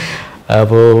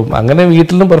 അപ്പോൾ അങ്ങനെ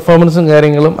വീട്ടിലും പെർഫോമൻസും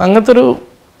കാര്യങ്ങളും അങ്ങനത്തെ ഒരു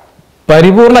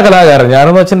പരിപൂർണ കലാകാരൻ.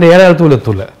 ഞാനൊന്നും അച്ഛൻ്റെ ഏഴാലത്ത് പോലും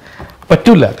എത്തൂല,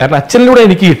 പറ്റൂല. കാരണം അച്ഛനിലൂടെ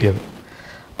എനിക്ക് കിട്ടിയത്.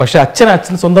 പക്ഷെ അച്ഛൻ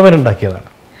സ്വന്തമായി ഉണ്ടാക്കിയതാണ്.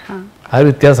 ആ ഒരു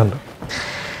വ്യത്യാസമുണ്ട്.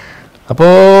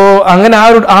 അപ്പോൾ അങ്ങനെ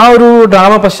ആ ഒരു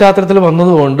ഡ്രാമ പശ്ചാത്തലത്തിൽ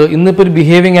വന്നതുകൊണ്ട് ഇന്നിപ്പോൾ ഒരു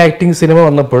ബിഹേവിങ് ആക്ടിങ് സിനിമ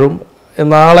വന്നപ്പോഴും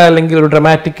നാളെ അല്ലെങ്കിൽ ഒരു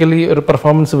ഡ്രമാറ്റിക്കലി ഒരു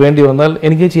പെർഫോമൻസ് വേണ്ടി വന്നാൽ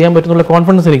എനിക്ക് ചെയ്യാൻ പറ്റുന്നുള്ള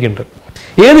കോൺഫിഡൻസ് എനിക്കുണ്ട്.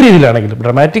 ഏത് രീതിയിലാണെങ്കിലും,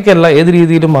 ഡ്രമാറ്റിക് അല്ല, ഏത്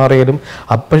രീതിയിലും മാറിയാലും.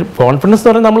 അപ്പം കോൺഫിഡൻസ്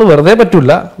എന്ന് പറഞ്ഞാൽ നമ്മൾ വെറുതെ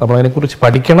പറ്റില്ല, നമ്മളതിനെക്കുറിച്ച്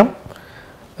പഠിക്കണം,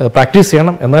 പ്രാക്ടീസ്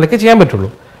ചെയ്യണം, എന്നാലൊക്കെ ചെയ്യാൻ പറ്റുള്ളൂ.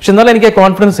 പക്ഷെ എന്നാലും എനിക്ക് ആ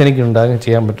കോൺഫിഡൻസ് എനിക്കുണ്ടാകും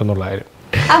ചെയ്യാൻ പറ്റുന്നുള്ള കാര്യം.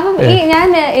 അപ്പം ഈ ഞാൻ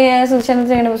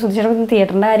സുധിച്ചേട്ടൻ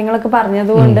തിയേറ്ററിന്റെ കാര്യങ്ങളൊക്കെ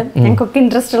പറഞ്ഞതുകൊണ്ട് ഞങ്ങൾക്കൊക്കെ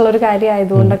ഇൻട്രസ്റ്റ് ഉള്ള ഒരു കാര്യം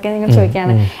ആയതുകൊണ്ടൊക്കെ നിങ്ങൾ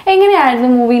ചോദിക്കാണ്, എങ്ങനെയായിരുന്നു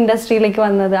മൂവി ഇൻഡസ്ട്രിയിലേക്ക്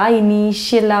വന്നത്? ആ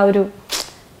ഇനീഷ്യൽ ആ ഒരു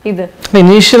ഇത്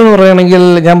ഇനീഷ്യൽ എന്ന് പറയുകയാണെങ്കിൽ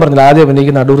ഞാൻ പറഞ്ഞില്ല, ആദ്യം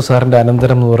അഭിനയിക്കുന്ന അടൂർ സാറിന്റെ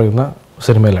അനന്തരം എന്ന് പറയുന്ന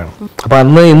സിനിമയിലാണ്. അപ്പൊ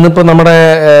ഇന്നിപ്പോ നമ്മുടെ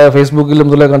ഫേസ്ബുക്കിലും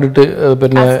ഇതുപോലെ കണ്ടിട്ട്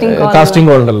പിന്നെ കാസ്റ്റിംഗ്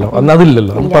കോൾ ഉണ്ടല്ലോ, അന്ന്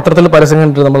അതില്ലല്ലോ. പത്രത്തിൽ പരസ്യം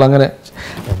കണ്ടിട്ട്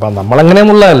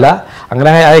നമ്മളങ്ങനെയൊന്നുള്ളതല്ല,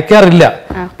 അങ്ങനെ അയക്കാറില്ല.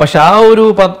 പക്ഷെ ആ ഒരു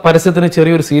പരസ്യത്തിന്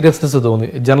ചെറിയൊരു സീരിയസ്നെസ് തോന്നി.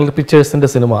 General പിക്ചേഴ്സിന്റെ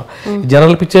cinema.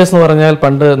 ജനറൽ പിക്ചേഴ്സ് എന്ന് പറഞ്ഞാൽ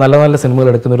പണ്ട് നല്ല നല്ല സിനിമകൾ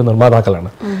എടുക്കുന്ന ഒരു നിർമ്മാതാക്കളാണ്.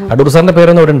 അടൂർ സാറിന്റെ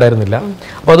പേരൊന്നും അവിടെ ഉണ്ടായിരുന്നില്ല.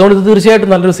 അപ്പോൾ അതുകൊണ്ട് ഇത്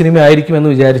തീർച്ചയായിട്ടും നല്ലൊരു സിനിമ ആയിരിക്കും എന്ന്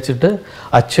വിചാരിച്ചിട്ട്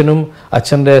അച്ഛനും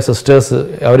അച്ഛൻ്റെ സിസ്റ്റേഴ്സ്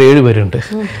അവർ 7 പേരുണ്ട്.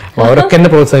 അപ്പോൾ അവരൊക്കെ എന്നെ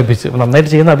പ്രോത്സാഹിപ്പിച്ചു.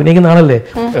 നന്നായിട്ട് ചെയ്യുന്ന അഭിനയിക്കുന്നതാണല്ലേ,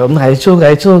 ഒന്ന് അയച്ചു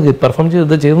നോക്ക്, പെർഫോം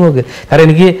ചെയ്ത് നോക്ക്. കാരണം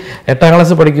എനിക്ക് 8ാം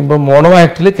ക്ലാസ് പഠിക്കുമ്പോൾ മോണോ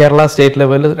ആക്ടിൽ കേരള സ്റ്റേറ്റ്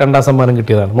ലെവലിൽ 2ാം സമ്മാനം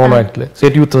കിട്ടിയതാണ്. Mono ആക്ടിൽ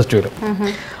state youth festival.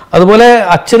 അതുപോലെ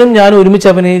അച്ഛനും ഞാനും ഒരുമിച്ച്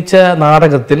അഭിനയിച്ച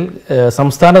നാടകത്തിൽ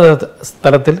സംസ്ഥാന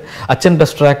തലത്തിൽ അച്ഛൻ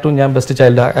ബെസ്റ്റ് ആക്ടറും ഞാൻ ബെസ്റ്റ്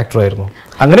ചൈൽഡ് ആക്ടറുമായിരുന്നു.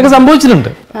 അങ്ങനെയൊക്കെ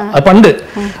സംഭവിച്ചിട്ടുണ്ട്. അത്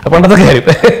പണ്ടത്തെ കാര്യം.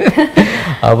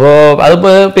 അപ്പോൾ അത്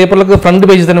പേപ്പറിലൊക്കെ ഫ്രണ്ട്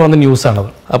പേജിൽ തന്നെ വന്ന ന്യൂസാണത്.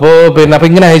 അപ്പോൾ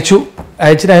ഇങ്ങനെ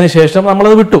അയച്ചതിന് ശേഷം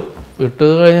നമ്മളത് വിട്ടു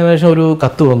കഴിഞ്ഞതിന് ശേഷം ഒരു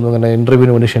കത്ത് വന്നു, അങ്ങനെ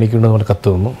ഇൻ്റർവ്യൂവിന് വേണ്ടി ക്ഷണിക്കുന്നുണ്ടെന്ന് പറഞ്ഞ കത്ത്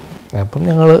വന്നു. അപ്പം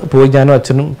ഞങ്ങൾ പോയി, ഞാനും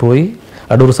അച്ഛനും പോയി.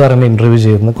 അടൂർ സാർ എന്നെ ഇൻ്റർവ്യൂ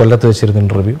ചെയ്യുന്നു, കൊല്ലത്ത് വെച്ചിരുന്ന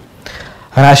ഇൻ്റർവ്യൂ.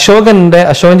 അങ്ങനെ അശോകൻ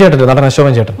ചേട്ടൻ്റെ നടൻ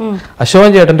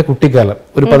അശോകൻ ചേട്ടൻ്റെ കുട്ടിക്കാലം,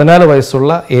 ഒരു 14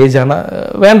 വയസ്സുള്ള ഏജാണ്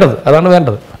വേണ്ടത്, അതാണ്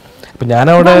വേണ്ടത്. അപ്പം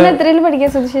ഞാനവിടെ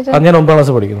ഞാൻ 9ാം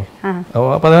ക്ലാസ് പഠിക്കുന്നു.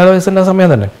 14 വയസ്സിൻ്റെ സമയം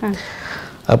തന്നെ.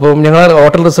 അപ്പം ഞങ്ങൾ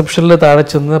ഹോട്ടൽ റിസപ്ഷനിൽ താഴെ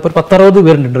ചെന്ന് അപ്പോൾ 10-60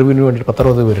 പേരുണ്ട്, ഇൻ്റർവ്യൂവിന് വേണ്ടി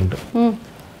 10-60 പേരുണ്ട്.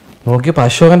 നോക്കിയപ്പോൾ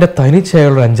അശോകൻ്റെ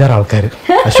തനിച്ചായുള്ള 5-6 ആൾക്കാർ.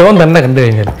 അശോകൻ തന്നെ കണ്ടു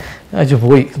കഴിഞ്ഞാൽ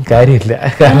പോയി കാര്യമില്ല,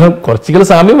 കാരണം കുറച്ചെങ്കിലും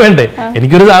സാമ്യം വേണ്ടേ,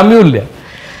 എനിക്കൊരു സാമ്യവും ഇല്ല.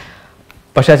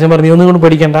 പക്ഷെ അച്ഛൻ പറഞ്ഞു, നീ ഒന്നും കൊണ്ട്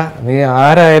പഠിക്കണ്ട, നീ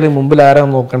ആരായാലും മുമ്പിൽ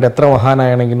ആരാന്ന് നോക്കണ്ട, എത്ര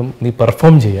മഹാനായാണെങ്കിലും നീ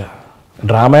പെർഫോം ചെയ്യുക,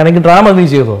 ഡ്രാമ ആണെങ്കിൽ ഡ്രാമ നീ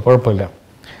ചെയ്തോ, കുഴപ്പമില്ല,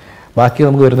 ബാക്കി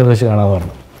നമുക്ക് വരുന്നത് വെച്ച് കാണാമെന്ന്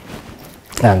പറഞ്ഞു.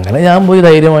 അങ്ങനെ ഞാൻ പോയി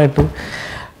ധൈര്യമായിട്ട്.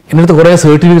 എൻ്റെ അടുത്ത് കുറേ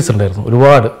സർട്ടിഫിക്കറ്റ്സ് ഉണ്ടായിരുന്നു,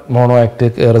 ഒരുപാട്. മോണോ ആക്ട്,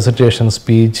 റെസിറ്റേഷൻ,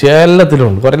 സ്പീച്ച്, എല്ലാത്തിലും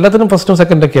ഉണ്ട്. എല്ലാത്തിനും 1st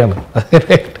 2nd ഒക്കെയാണ്.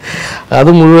 അത്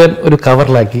മുഴുവൻ ഒരു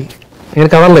കവറിലാക്കി,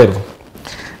 ഇങ്ങനെ കവറിലായിരുന്നു.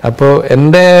 അപ്പോൾ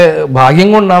എൻ്റെ ഭാഗ്യം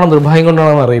കൊണ്ടാണോ നിർഭാഗ്യം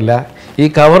കൊണ്ടാണോ അറിയില്ല, ഈ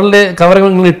കവർ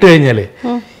നിങ്ങൾ ഇട്ട് കഴിഞ്ഞാലേ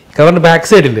കവറിന്റെ ബാക്ക്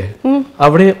സൈഡില്ലേ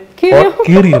അവിടെ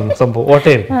കീറിയിരുന്നു സംഭവം,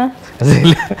 ഓട്ടയായിരുന്നു.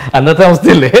 അന്നത്തെ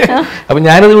അവസ്ഥയല്ലേ. അപ്പൊ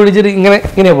ഞാനത് പിടിച്ചിട്ട്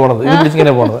ഇങ്ങനെയാ പോണത്, ഇത്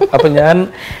പിടിച്ചിങ്ങനെ പോണത്. അപ്പൊ ഞാൻ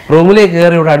റൂമിലേക്ക്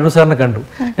കയറി ഇവിടെ അടൂർ സാറിനെ കണ്ടു.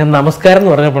 ഞാൻ നമസ്കാരം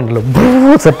എന്ന് പറഞ്ഞപ്പോണ്ടല്ലോ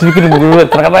സർട്ടിഫിക്കറ്റ് മുഴുവൻ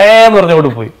എന്ന്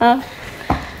പറഞ്ഞോട് പോയി.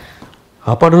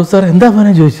 അപ്പോൾ അടൂർ സാർ എന്താ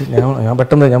പറയാൻ ചോദിച്ചു. ഞാൻ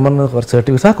പെട്ടെന്ന് ഞാൻ പറഞ്ഞു കുറച്ച്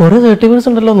സർട്ടിഫിക്കറ്റ്സ്, കുറേ സർട്ടിഫിക്കറ്റ്സ്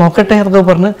ഉണ്ടല്ലോ നോക്കട്ടെ എന്നൊക്കെ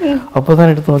പറഞ്ഞ്. അപ്പോൾ ഞാൻ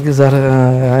എടുത്ത് നോക്കി, സാർ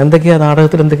എന്തൊക്കെയാണ്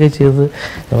നാടകത്തിൽ എന്തൊക്കെയാണ് ചെയ്തത്?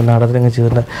 ഞാൻ നാടകത്തിൽ എങ്ങനെ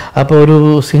ചെയ്തിട്ടുണ്ട്. അപ്പോൾ ഒരു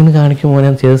സീൻ കാണിക്കും,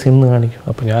 മോനെ ചെയ്ത സീൻ കാണിക്കും.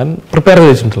 അപ്പോൾ ഞാൻ പ്രിപ്പയർ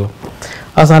ചെയ്ത് വെച്ചിട്ടുണ്ടല്ലോ,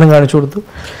 ആ സാധനം കാണിച്ചു കൊടുത്തു.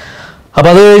 അപ്പോൾ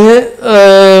അത് കഴിഞ്ഞ്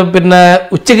പിന്നെ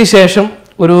ഉച്ചയ്ക്ക് ശേഷം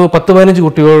ഒരു 10-15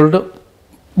 കുട്ടികളോട്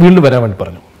വീണ്ടും വരാൻ വേണ്ടി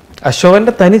പറഞ്ഞു.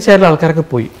 അശോകന്റെ തനിച്ചായ ആൾക്കാരൊക്കെ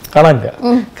പോയി, കാണാനില്ല.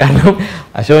 കാരണം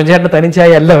അശോകൻ ചേട്ടൻ്റെ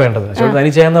തനിച്ചായ അല്ല വേണ്ടത്. അശോകൻ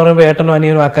തനിച്ചായ എന്ന് പറയുമ്പോൾ ഏട്ടനും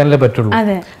അനിയനും ആക്കാനല്ലേ പറ്റുള്ളൂ.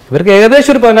 ഇവർക്ക്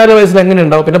ഏകദേശം ഒരു 14 വയസ്സിൽ എങ്ങനെ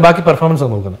ഉണ്ടാവും, പിന്നെ ബാക്കി പെർഫോമൻസ്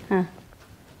ആണ് നോക്കുന്നത്.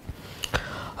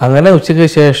 അങ്ങനെ ഉച്ചയ്ക്ക്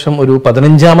ശേഷം ഒരു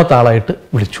 15ാമത്തെ ആളായിട്ട്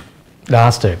വിളിച്ചു,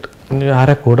 ലാസ്റ്റായിട്ട്.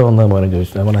 ആരാ കൂടെ വന്നത് മോനെ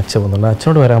ചോദിച്ചു. ഞാൻ അച്ഛൻ വന്നിട്ടുണ്ട്,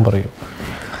 അച്ഛനോട് വരാൻ പറയൂ.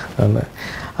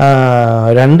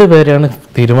 2 പേരെയാണ്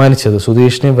തീരുമാനിച്ചത്,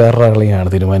 സുധീഷിനെയും വേറൊരാളെയാണ്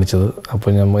തീരുമാനിച്ചത്. അപ്പോൾ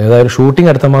ഞാൻ ഏതായാലും ഷൂട്ടിംഗ്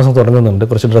അടുത്ത മാസം തുടങ്ങുന്നുണ്ട്,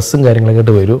 കുറച്ച് ഡ്രസ്സും കാര്യങ്ങളൊക്കെ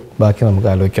ആയിട്ട് വരൂ, ബാക്കി നമുക്ക്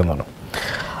ആലോചിക്കാമെന്ന് പറഞ്ഞു.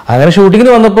 അങ്ങനെ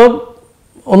ഷൂട്ടിങ്ങിന് വന്നപ്പോൾ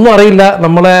ഒന്നും അറിയില്ല,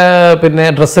 നമ്മളെ പിന്നെ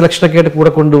ഡ്രസ് സെലക്ഷനൊക്കെ ആയിട്ട്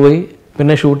കൂടെ കൊണ്ടുപോയി.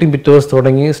 പിന്നെ ഷൂട്ടിംഗ് പിറ്റേ ദിവസം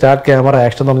തുടങ്ങി, സ്റ്റാർട്ട് ക്യാമറ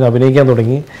ആക്ഷൻ എന്ന് പറഞ്ഞ് അഭിനയിക്കാൻ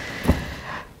തുടങ്ങി.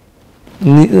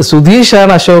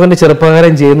 സുധീഷാണ് അശോകന്റെ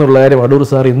ചെറുപ്പകാരൻ ചെയ്യുന്നുള്ള കാര്യം അടൂർ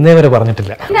സാർ ഇന്നേ വരെ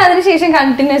പറഞ്ഞിട്ടില്ല. അതിനുശേഷം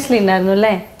കണ്ടിന്യൂസ്ലി ഉണ്ടായിരുന്നു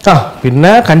അല്ലേ?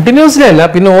 പിന്നെ കണ്ടിന്യൂസ്ലി അല്ല,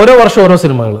 പിന്നെ ഓരോ വർഷം ഓരോ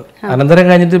സിനിമകൾ. അനന്തരം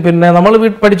കഴിഞ്ഞിട്ട് പിന്നെ നമ്മൾ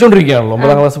പഠിച്ചുകൊണ്ടിരിക്കുകയാണല്ലോ.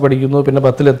 9ാം ക്ലാസ് പഠിക്കുന്നു, പിന്നെ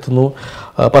 10ലെത്തുന്നു.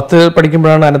 10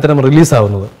 പഠിക്കുമ്പോഴാണ് അനന്തരം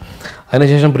റിലീസാവുന്നത്.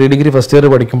 അതിനുശേഷം പ്രീ ഡിഗ്രി ഫസ്റ്റ് ഇയർ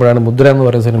പഠിക്കുമ്പോഴാണ് മുദ്ര എന്ന്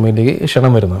പറയുന്ന സിനിമയിലേക്ക്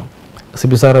ക്ഷണം വരുന്നത്.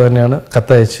 സിബി സാറ് തന്നെയാണ്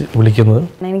കത്തയച്ച് വിളിക്കുന്നത്.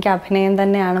 എനിക്ക് അഭിനയം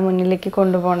തന്നെയാണ് മുന്നിലേക്ക്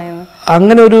കൊണ്ടുപോകണേന്ന്.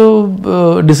 അങ്ങനെ ഒരു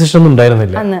ഡിസിഷൻ ഒന്നും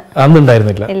ഉണ്ടായിരുന്നില്ല, അന്ന്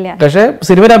ഉണ്ടായിരുന്നില്ല. പക്ഷെ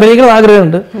സിനിമയിൽ അഭിനയിക്കുന്ന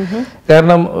ആഗ്രഹമുണ്ട്.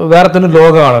 കാരണം വേറെ തന്നെ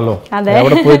ലോകമാണല്ലോ.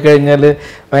 അവിടെ പോയി കഴിഞ്ഞാൽ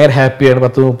ഭയങ്കര ഹാപ്പിയാണ്.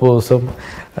 10-30 ദിവസം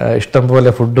ഇഷ്ടം പോലെ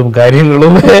ഫുഡും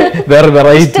കാര്യങ്ങളും, വേറെ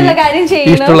വെറൈറ്റി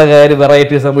ഇഷ്ടമുള്ള കാര്യം,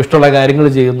 വെറൈറ്റീസ് ഇഷ്ടമുള്ള കാര്യങ്ങൾ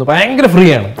ചെയ്യുന്നു. ഭയങ്കര ഫ്രീ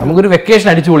ആണ്. നമുക്കൊരു വെക്കേഷൻ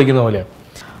അടിച്ചു പൊളിക്കുന്ന പോലെയാണ്.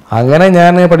 അങ്ങനെ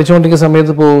ഞാൻ പഠിച്ചുകൊണ്ടിരിക്കുന്ന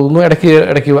സമയത്ത് പോകുന്നു,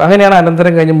 ഇടയ്ക്ക് അങ്ങനെയാണ്.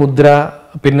 അനന്തരം കഴിഞ്ഞ് മുദ്ര,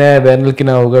 പിന്നെ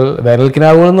വേനൽക്കിനാവുകൾ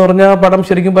എന്ന് പറഞ്ഞ പടം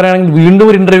ശരിക്കും പറയുകയാണെങ്കിൽ വീണ്ടും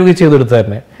ഒരു ഇന്റർവ്യൂ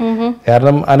ചെയ്തെടുത്തായിരുന്നേ.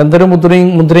 കാരണം അനന്തരം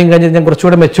മുദ്രയും കഴിഞ്ഞ് ഞാൻ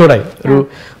കുറച്ചുകൂടെ മെച്ചോർഡായി. ഒരു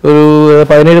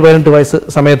 17-18 വയസ്സ്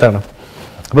സമയത്താണ്.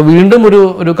 അപ്പോൾ വീണ്ടും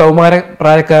ഒരു കൗമാര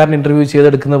പ്രായക്കാരൻ ഇന്റർവ്യൂ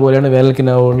ചെയ്തെടുക്കുന്ന പോലെയാണ്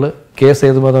വേനൽക്കിനാവുകളിൽ കെ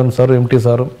സേതുമാധവൻ സാറും MT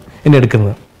സാറും എന്നെ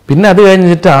എടുക്കുന്നത്. പിന്നെ അത്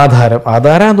കഴിഞ്ഞിട്ട് ആധാരം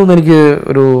തോന്നുന്നു എനിക്ക്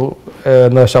ഒരു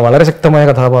എന്താ വെച്ചാൽ വളരെ ശക്തമായ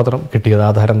കഥാപാത്രം കിട്ടിയത്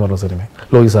ആധാരം എന്ന് പറഞ്ഞ സിനിമ,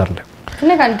 ലോയി സാറിന്റെ.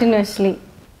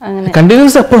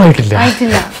 കണ്ടിന്യൂസ് എപ്പോഴായിട്ടില്ല.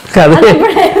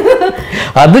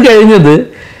 അത് കഴിഞ്ഞത്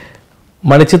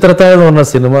മണിച്ചിത്രത്താഴ് എന്ന് പറഞ്ഞ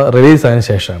സിനിമ റിലീസായതിനു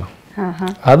ശേഷമാണ്.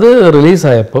 അത്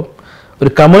റിലീസായപ്പോൾ ഒരു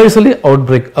കമേഴ്ഷ്യലി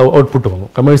ഔട്ട്പുട്ട് വന്നു,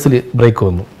 കമേഴ്ഷ്യലി ബ്രേക്ക്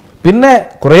വന്നു. പിന്നെ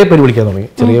കുറെ പേര് വിളിക്കാൻ തുടങ്ങി.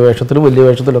 ചെറിയ വേഷത്തിലും വലിയ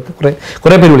വേഷത്തിലും ഒക്കെ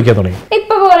കുറെ പേര് വിളിക്കാൻ തുടങ്ങി.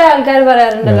 ഇപ്പൊ കുറെ ആൾക്കാർ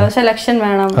പറയാറുണ്ടല്ലോ, സെലക്ഷൻ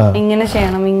വേണം, ഇങ്ങനെ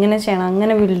ചെയ്യണം,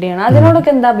 അങ്ങനെ ബിൽഡ് ചെയ്യണം.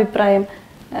 അതിനോടൊക്കെ എന്താ അഭിപ്രായം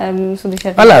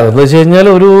സുധീഷ്? അല്ല, അതെന്ന് വെച്ച് കഴിഞ്ഞാൽ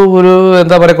ഒരു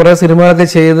എന്താ പറയാ, കുറെ സിനിമകളൊക്കെ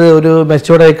ചെയ്ത് ഒരു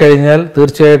മെച്ചോർഡ് ആയി കഴിഞ്ഞാൽ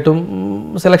തീർച്ചയായിട്ടും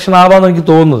സെലക്ഷൻ ആവാന്ന് എനിക്ക്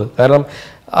തോന്നുന്നത്. കാരണം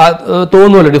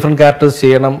തോന്നുമല്ലോ, ഡിഫറെന്റ് ക്യാരക്ടേഴ്സ്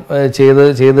ചെയ്യണം,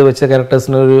 ചെയ്ത് വെച്ച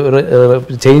ക്യാരക്ടേഴ്സിന് ഒരു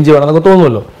ചേഞ്ച് വേണം എന്നൊക്കെ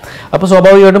തോന്നുമല്ലോ. അപ്പോൾ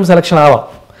സ്വാഭാവികമായിട്ടും സെലക്ഷൻ ആവാം.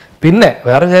 പിന്നെ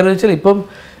വേറെ കാര്യം വെച്ചാൽ ഇപ്പം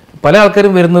പല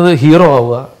ആൾക്കാരും വരുന്നത് ഹീറോ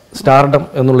ആവുക, സ്റ്റാർഡം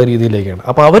എന്നുള്ള രീതിയിലേക്കാണ്.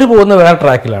 അപ്പോൾ അവർ പോകുന്ന വേറെ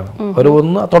ട്രാക്കിലാണ്. അവർ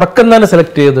തുടക്കം തന്നെ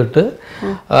സെലക്ട് ചെയ്തിട്ട്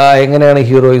എങ്ങനെയാണ്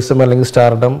ഹീറോയിസം അല്ലെങ്കിൽ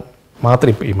സ്റ്റാർഡം മാത്രം.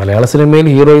 ഇപ്പം ഈ മലയാള സിനിമയിൽ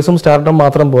ഹീറോയിസം സ്റ്റാർഡം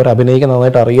മാത്രം പോരാ, അഭിനയിക്കാൻ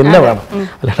നന്നായിട്ട് അറിയുന്ന വേണം.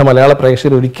 അല്ലാണ്ട് മലയാള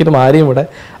പ്രേക്ഷകർ ഒരിക്കലും ആരെയും ഇവിടെ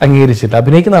അംഗീകരിച്ചില്ല.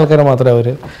 അഭിനയിക്കുന്ന ആൾക്കാരെ മാത്രമേ അവർ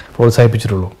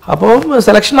പ്രോത്സാഹിപ്പിച്ചിട്ടുള്ളൂ. അപ്പോൾ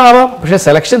സെലക്ഷൻ ആവാം. പക്ഷെ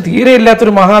സെലക്ഷൻ തീരെ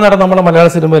ഇല്ലാത്തൊരു മഹാനടൻ നമ്മുടെ മലയാള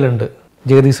സിനിമയിലുണ്ട്,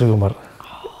 ജഗതി ശ്രീകുമാർ.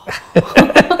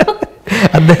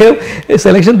 അദ്ദേഹം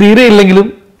സെലക്ഷൻ തീരെ ഇല്ലെങ്കിലും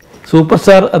സൂപ്പർ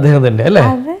സ്റ്റാർ അദ്ദേഹം തന്നെ അല്ലേ?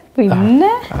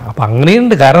 അപ്പൊ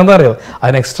അങ്ങനെയുണ്ട്. കാരണം എന്താ അറിയോ,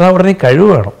 അതിന് എക്സ്ട്രാ ഉടനെ കഴിവ്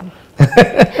വേണം.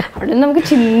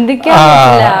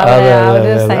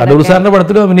 അടൂർ സാറിന്റെ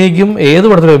പടത്തിലും അഭിനയിക്കും, ഏത്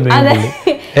പടത്തിലും അഭിനയിക്കും,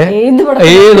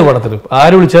 ഏത് പടത്തിലും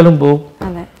ആര് വിളിച്ചാലും പോവും.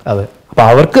 അതെ. അപ്പൊ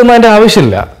അവർക്കൊന്നും അതിന്റെ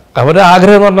ആവശ്യമില്ല. അവരുടെ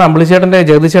ആഗ്രഹം എന്ന് പറഞ്ഞാൽ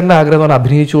ജഗതി ചേട്ടന്റെ ആഗ്രഹം എന്ന് പറഞ്ഞാൽ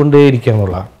അഭിനയിച്ചുകൊണ്ടേ ഇരിക്കുക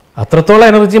എന്നുള്ള അത്രത്തോളം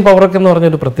എനർജിയും പവറൊക്കെ എന്ന് പറഞ്ഞ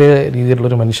ഒരു പ്രത്യേക രീതിയിലുള്ള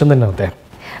ഒരു മനുഷ്യൻ തന്നെ അദ്ദേഹം.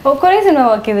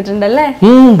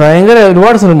 ഭയങ്കര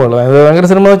ഒരുപാട് സിനിമകൾ, ഭയങ്കര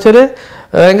സിനിമ വെച്ചാല്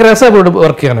ഭയങ്കര രസമായിട്ട്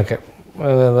വർക്ക് ചെയ്യാനൊക്കെ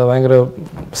ഭയങ്കര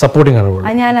സപ്പോർട്ടിങ് ആണ്.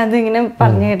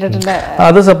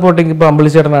 അത് സപ്പോർട്ടിങ് ഇപ്പൊ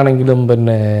അമ്പിളിച്ചേട്ടനാണെങ്കിലും,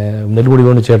 പിന്നെ നെടുമുടി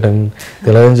വേണുചേട്ടൻ,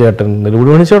 തിലകൻ ചേട്ടൻ, നെടുമുടി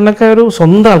വേണുചേട്ടനൊക്കെ ഒരു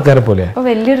സ്വന്തം ആൾക്കാരെ പോലെയാണ്.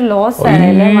 ഭയങ്കര ലോസ്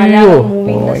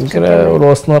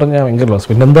എന്ന് പറഞ്ഞാൽ ഭയങ്കര ലോസ്.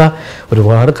 പിന്നെന്താ,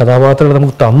 ഒരുപാട് കഥാപാത്രങ്ങൾ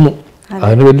നമുക്ക് തന്നു.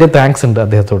 അതിന് വലിയ താങ്ക്സ് ഉണ്ട്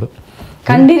അദ്ദേഹത്തോട്.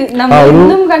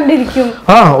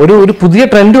 ഒരു പുതിയ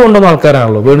ട്രെൻഡ് കൊണ്ടുവന്ന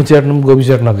ആൾക്കാരാണല്ലോ വേണുചേട്ടനും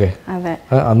ഗോപിച്ചേട്ടനൊക്കെ.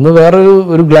 അന്ന്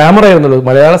വേറൊരു ഗ്ലാമർ ആയിരുന്നല്ലോ.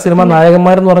 മലയാള സിനിമ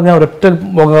നായകന്മാരെന്ന് പറഞ്ഞാൽ ഒരൊറ്റ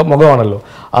മുഖമാണല്ലോ.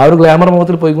 ആ ഒരു ഗ്ലാമർ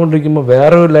മുഖത്തിൽ പോയിക്കൊണ്ടിരിക്കുമ്പോൾ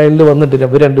വേറൊരു ലൈനിൽ വന്നിട്ട്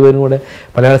അവർ രണ്ടുപേരും കൂടെ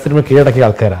മലയാള സിനിമ കീഴടക്കിയ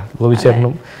ആൾക്കാരാണ്,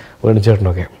 ഗോപിച്ചേട്ടനും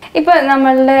വേണുചേട്ടനും ഒക്കെ. ഇപ്പൊ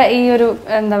നമ്മളുടെ ഈ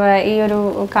ഒരു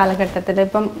കാലഘട്ടത്തിൽ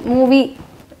ഇപ്പം മൂവി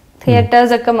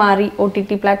തിയേറ്റേഴ്സ് ഒക്കെ മാറി,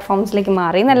 OTT പ്ലാറ്റ്ഫോംസിലേക്ക്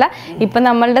മാറി എന്നല്ല, ഇപ്പൊ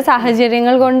നമ്മളുടെ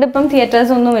സാഹചര്യങ്ങൾ കൊണ്ട് ഇപ്പം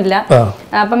തിയേറ്റേഴ്സ് ഒന്നുമില്ല.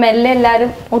 അപ്പം എല്ലാം എല്ലാവരും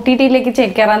OTT-യിലേക്ക്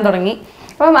കയറാൻ തുടങ്ങി.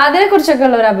 അപ്പം അതിനെ കുറിച്ചൊക്കെ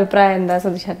ഉള്ള ഒരു അഭിപ്രായം എന്താ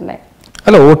സുധീഷേട്ടന്റെ?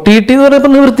 അല്ല, OTT എന്ന്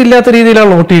പറയുമ്പോൾ നിവൃത്തിയില്ലാത്ത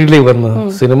രീതിയിലാണ് OTT-യിലേക്ക് വരുന്നത്.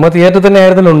 സിനിമ തിയേറ്റർ തന്നെ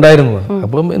ആയിരുന്നല്ലോ ഉണ്ടായിരുന്നത്.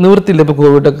 അപ്പം നിവൃത്തിയില്ല. ഇപ്പൊ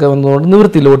കോവിഡൊക്കെ വന്നതുകൊണ്ട്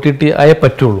നിവൃത്തിയില്ല, OTT ആയേ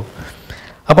പറ്റുള്ളൂ.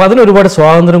 അപ്പൊ അതിന് ഒരുപാട്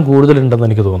സ്വാതന്ത്ര്യം കൂടുതലുണ്ടെന്ന്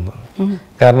എനിക്ക് തോന്നുന്നു.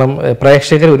 കാരണം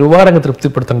പ്രേക്ഷകരെ ഒരുപാട് അങ്ങ്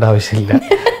തൃപ്തിപ്പെടുത്തേണ്ട ആവശ്യമില്ല.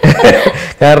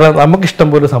 കാരണം നമുക്ക് ഇഷ്ടം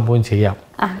പോലെ സംഭവം ചെയ്യാം,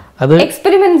 അത്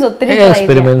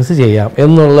എക്സ്പെരിമെന്റ്സ് ചെയ്യാം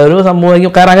എന്നുള്ള ഒരു സംഭവം.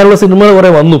 കാരണം അങ്ങനെയുള്ള സിനിമകൾ കുറെ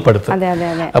വന്നു ഇപ്പൊ അടുത്ത്.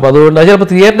 അപ്പൊ അതുകൊണ്ട് അത് ചിലപ്പോൾ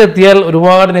തിയേറ്ററിൽ എത്തിയാൽ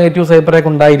ഒരുപാട് നെഗറ്റീവ് അഭിപ്രായം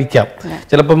ഉണ്ടായിരിക്കാം,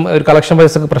 ചിലപ്പം ഒരു കളക്ഷൻ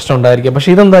വൈസ് ഒക്കെ പ്രശ്നം ഉണ്ടായിരിക്കാം.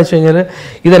 പക്ഷെ ഇതെന്താ വെച്ച് കഴിഞ്ഞാൽ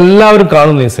ഇതെല്ലാവരും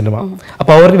കാണുന്നു ഈ സിനിമ.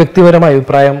 അപ്പൊ അവർക്ക് വ്യക്തിപരമായ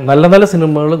അഭിപ്രായം, നല്ല നല്ല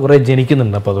സിനിമകൾ കുറെ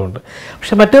ജനിക്കുന്നുണ്ട്. അപ്പൊ അതുകൊണ്ട്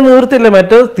പക്ഷെ മറ്റേ നിവൃത്തിയില്ല.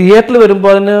 മറ്റേ തിയേറ്ററിൽ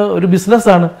വരുമ്പോൾ അതിന് ഒരു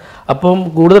ബിസിനസ്സാണ്. അപ്പം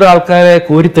കൂടുതൽ ആൾക്കാരെ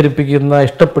കോരിത്തെരിപ്പിക്കുന്ന,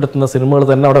 ഇഷ്ടപ്പെടുത്തുന്ന സിനിമകൾ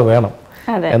തന്നെ അവിടെ വേണം.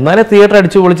 എന്നാലേ തിയേറ്റർ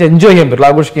അടിച്ചു പൊളിച്ച് എൻജോയ് ചെയ്യാൻ പറ്റുള്ളൂ,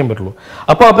 ആഘോഷിക്കാൻ പറ്റുള്ളൂ.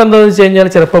 അപ്പോൾ എന്താണെന്ന് വെച്ച് കഴിഞ്ഞാൽ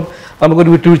ചിലപ്പം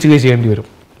നമുക്കൊരു വിട്ടുവീഴ്ച ചെയ്യേണ്ടി വരും.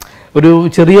 ഒരു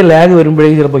ചെറിയ ലാഗ്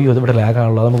വരുമ്പോഴേക്കും ചിലപ്പോൾ അയ്യോ ഇവിടെ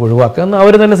ലാഗാണല്ലോ, നമുക്ക് ഒഴിവാക്കാം എന്ന്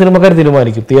അവർ തന്നെ സിനിമക്കാർ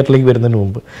തീരുമാനിക്കും തിയേറ്ററിലേക്ക് വരുന്നതിന്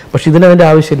മുമ്പ്. പക്ഷെ ഇതിനതിൻ്റെ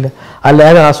ആവശ്യമില്ല. ആ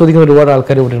ലാഗ് ആസ്വദിക്കുന്ന ഒരുപാട്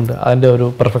ആൾക്കാർ ഇവിടെ ഉണ്ട്, അതിൻ്റെ ഒരു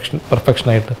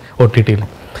പെർഫെക്ഷനായിട്ട് OTT-യിൽ.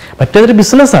 മറ്റേതൊരു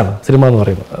ബിസിനസ്സാണ് സിനിമ എന്ന്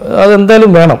പറയുന്നത്.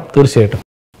 അതെന്തായാലും വേണം തീർച്ചയായിട്ടും.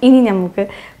 ഇനി നമുക്ക്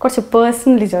കുറച്ച്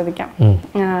പേഴ്സണലി ചോദിക്കാം.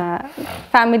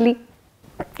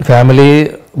 ഫാമിലി,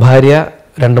 ഭാര്യ,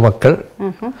 2 മക്കൾ,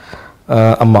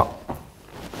 അമ്മ.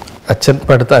 അച്ഛൻ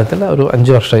ഇപ്പം അടുത്ത ആയത്തില്ല, ഒരു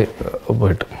 5 വർഷമായി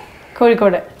പോയിട്ട്.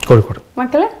 കോഴിക്കോട്.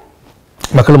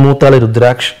 മക്കൾ മൂത്താള്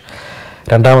രുദ്രാക്ഷ്,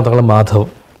 രണ്ടാമത്തെ ആള് മാധവ്.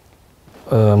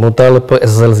 മൂത്താൾ ഇപ്പോൾ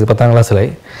SSLC 10ാം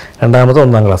ക്ലാസ്സിലായി, രണ്ടാമത്തെ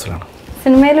 1ാം ക്ലാസ്സിലാണ്.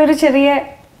 സിനിമയിൽ ഒരു ചെറിയ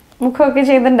മുഖമൊക്കെ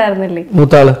ചെയ്തിട്ടുണ്ടായിരുന്നില്ലേ?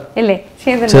 മൂത്താള്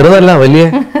ചെറുതല്ല, വലിയ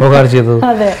മുഖമാണ് ചെയ്തത്.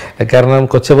 കാരണം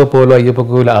കൊച്ചപ്പ പോലോ അയ്യപ്പ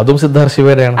പോലോ അതും സിദ്ധാർത്ഥ്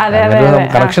ശിവയുടെയാണ്.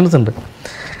 കണക്ഷൻസ് ഉണ്ട്.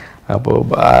 അപ്പോൾ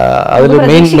അതിൽ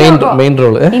മെയിൻ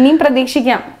റോള് ഇനിയും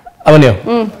പ്രതീക്ഷിക്കാം. അവനെയോ?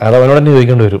 അത് അവനോട് തന്നെ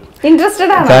ചോദിക്കേണ്ടി വരും.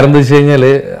 കാരണം എന്താ വെച്ച്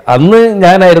കഴിഞ്ഞാല് അന്ന്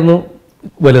ഞാനായിരുന്നു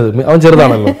വലുത്, അവൻ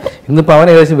ചെറുതാണല്ലോ. ഇന്നിപ്പോ അവൻ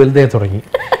ഏകദേശം വലുതായി തുടങ്ങി.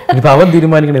 ഇനിയിപ്പോ അവൻ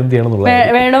തീരുമാനിക്കണം എന്ത്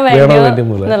ചെയ്യണമെന്നുള്ളത്, വേണോ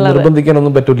വേണ്ടിയെന്നുള്ളത്.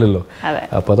 നിർബന്ധിക്കാനൊന്നും പറ്റൂലല്ലോ.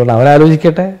 അപ്പൊ അതുകൊണ്ട് അവൻ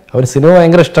ആലോചിക്കട്ടെ. അവന് സിനിമ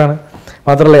ഭയങ്കര ഇഷ്ടമാണ്.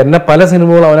 മാത്രമല്ല എന്നെ പല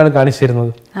സിനിമകളും അവനാണ് കാണിച്ചു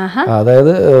തരുന്നത്.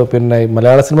 അതായത് പിന്നെ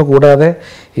മലയാള സിനിമ കൂടാതെ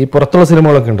ഈ പുറത്തുള്ള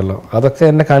സിനിമകളൊക്കെ ഉണ്ടല്ലോ, അതൊക്കെ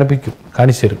എന്നെ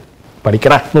കാണിച്ചു തരും.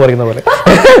 പഠിക്കണ എന്ന് പറയുന്ന പോലെ.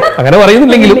 അങ്ങനെ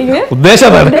പറയുന്നില്ലെങ്കിലും ഉദ്ദേശം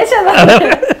അതാണ്.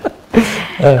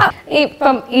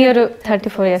 ഇപ്പം ഈ ഒരു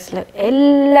 34 ഇയേഴ്സിൽ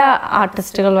എല്ലാ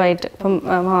ആർട്ടിസ്റ്റുകളുമായിട്ട്, ഇപ്പം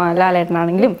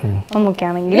ലാലേട്ടനാണെങ്കിലും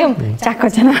മമ്മൂക്കയാണെങ്കിലും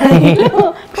ചാക്കോച്ചനാണെങ്കിലും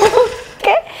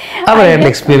അവരുടെ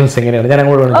എക്സ്പീരിയൻസ് എങ്ങനെയാണ്? ഞാൻ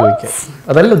അങ്ങോട്ട് വേണം ചോദിക്കാം.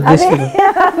 അതല്ല ഉദ്ദേശിക്കുന്നത്.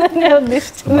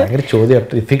 ഭയങ്കര ചോദ്യം,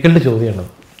 ഡിഫിക്കൽട്ട് ചോദ്യമാണ്.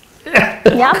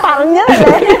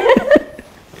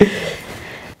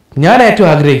 ഞാൻ ഏറ്റവും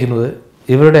ആഗ്രഹിക്കുന്നത്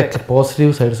ഇവരുടെയൊക്കെ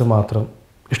പോസിറ്റീവ് സൈഡ്സ് മാത്രം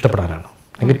ഇഷ്ടപ്പെടാനാണ്.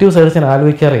 നെഗറ്റീവ് സൈഡ്സ് ഞാൻ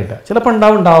ആലോചിക്കാറില്ല. ചിലപ്പോൾ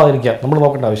ഉണ്ടാവാതിരിക്കാം, നമ്മൾ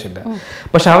നോക്കേണ്ട ആവശ്യമില്ല.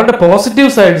 പക്ഷെ അവരുടെ പോസിറ്റീവ്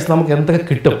സൈഡ്സ് നമുക്ക് എന്തൊക്കെ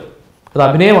കിട്ടും, അത്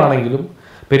അഭിനയമാണെങ്കിലും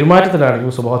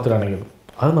പെരുമാറ്റത്തിലാണെങ്കിലും സ്വഭാവത്തിലാണെങ്കിലും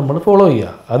അത് നമ്മൾ ഫോളോ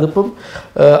ചെയ്യുക. അതിപ്പം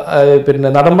പിന്നെ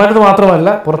നടന്മാരത് മാത്രമല്ല,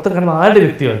 പുറത്ത് കാണുന്ന ആരുടെ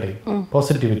വ്യക്തികളുടെയും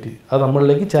പോസിറ്റിവിറ്റി അത്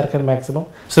നമ്മളിലേക്ക് ചേർക്കാൻ മാക്സിമം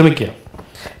ശ്രമിക്കുക.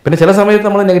 പിന്നെ ചില സമയത്ത്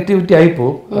നമ്മൾ നെഗറ്റിവിറ്റി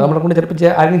ആയിപ്പോവും, നമ്മളെ കൊണ്ട് ചിലപ്പോൾ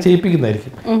ആരെങ്കിലും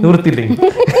ചെയ്യിപ്പിക്കുന്നതായിരിക്കും നിവൃത്തിയില്ലെങ്കിൽ.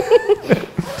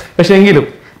 പക്ഷെ എങ്കിലും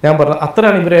ഞാൻ പറഞ്ഞ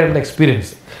അത്രയാണ് ഇവരുടെ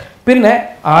എക്സ്പീരിയൻസ്. പിന്നെ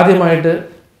ആദ്യമായിട്ട്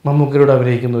മമ്മൂക്കയോട്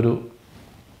അഭിനയിക്കുന്ന ഒരു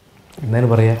എന്താണ്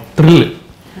പറയുക, ത്രില്ല്.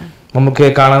 മമ്മൂക്കയെ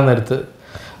കാണാൻ നേരത്ത്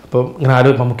അപ്പം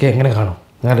ഇങ്ങനെ മമ്മൂക്കയെ എങ്ങനെ കാണും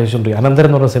ഞാൻ ആലോചിച്ചുകൊണ്ടിരിക്കും. അനന്തരം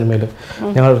എന്ന് പറഞ്ഞ സിനിമയിൽ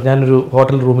ഞാനൊരു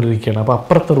ഹോട്ടൽ റൂമിലിരിക്കുകയാണ്. അപ്പോൾ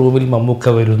അപ്പുറത്തെ റൂമിൽ മമ്മൂക്ക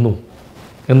വരുന്നു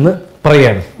എന്ന്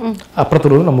പറയുകയാണ്. അപ്പുറത്തെ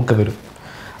റൂമിൽ മമ്മൂക്ക വരും.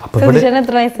 അപ്പോൾ ഇവിടെ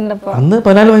അന്ന്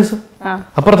 14 വയസ്സ്.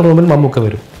 അപ്പുറത്തെ റൂമിൽ മമ്മൂക്ക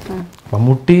വരും.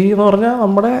 മമ്മൂട്ടി എന്ന് പറഞ്ഞാൽ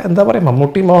നമ്മുടെ എന്താ പറയുക,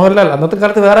 മമ്മൂട്ടി മോഹൻലാൽ. അന്നത്തെ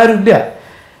കാലത്ത് വേറെ ആരും ഇല്ല.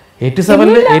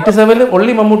 87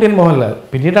 ഒള്ളി മമ്മൂട്ടിയും മോഹൻലാൽ.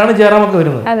 പിന്നീടാണ് ജയറാമൊക്കെ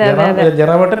വരുന്നത്.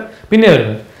 ജയറാമേട്ടൻ പിന്നെ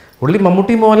വരുന്നത്. ഒള്ളി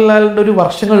മമ്മൂട്ടി മോഹൻലാലിൻ്റെ ഒരു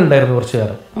വർഷങ്ങൾ ഉണ്ടായിരുന്നു കുറച്ച്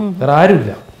കാലം. വേറെ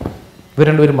ആരുമില്ല, ഇവർ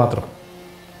രണ്ടുപേരും മാത്രം.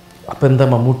 അപ്പം എന്താ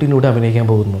മമ്മൂട്ടിനൂടെ അഭിനയിക്കാൻ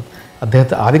പോകുന്നു,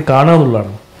 അദ്ദേഹത്തെ ആദ്യം കാണുക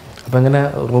എന്നുള്ളതാണ്. അപ്പം ഇങ്ങനെ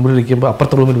റൂമിലിരിക്കുമ്പോൾ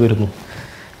അപ്പുറത്തെ റൂമിൽ വരുന്നു.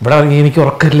 ഇവിടെ എനിക്ക്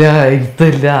ഉറക്കമില്ല,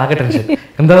 ഇരുത്തില്ല, ആകെ ടെൻഷൻ.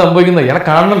 എന്താ സംഭവിക്കുന്നത്, ഇയാളെ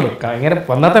കാണണമല്ലോ, ഇങ്ങനെ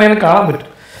വന്നാൽ തന്നെ എനിക്ക് കാണാൻ പറ്റും.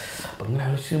 അപ്പം ഇങ്ങനെ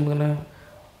ആവശ്യം ഇങ്ങനെ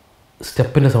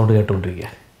സ്റ്റെപ്പിൻ്റെ സൗണ്ട് കേട്ടുകൊണ്ടിരിക്കുക,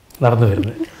 നടന്നു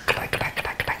വരുന്നത്.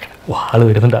 ആള്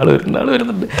വരുന്നുണ്ട്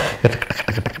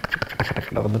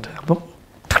വന്നിട്ട് അപ്പം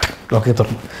ഓക്കെ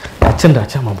തുറന്നു. അച്ഛൻ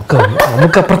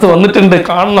നമുക്ക് അപ്പുറത്ത് വന്നിട്ടുണ്ട്,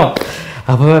 കാണണം.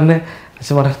 അപ്പോൾ തന്നെ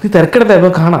അച്ഛൻ പറഞ്ഞു നീ തിരക്കെടുത്ത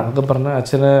ഇപ്പോൾ കാണാം എന്നൊക്കെ പറഞ്ഞ്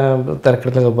അച്ഛനെ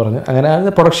തിരക്കെടുത്തൊക്കെ പറഞ്ഞ് അങ്ങനെ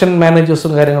പ്രൊഡക്ഷൻ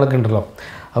മാനേജേഴ്സും കാര്യങ്ങളൊക്കെ ഉണ്ടല്ലോ,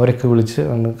 അവരൊക്കെ വിളിച്ച്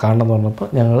കാണണം എന്ന് പറഞ്ഞപ്പോൾ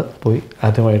ഞങ്ങൾ പോയി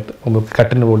ആദ്യമായിട്ട് നമുക്ക്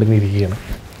കട്ടിൻ്റെ ബോർഡിൽ ഇരിക്കുകയാണ്,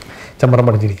 ചമ്പറം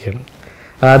പടിഞ്ഞിരിക്കുകയാണ്.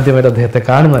 ആദ്യമായിട്ട് അദ്ദേഹത്തെ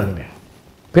കാണുന്നത് തന്നെയാണ്.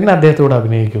 പിന്നെ അദ്ദേഹത്തോട്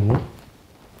അഭിനയിക്കുന്നു.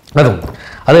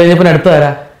 അത് കഴിഞ്ഞപ്പോൾ അടുത്ത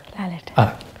ആരാ,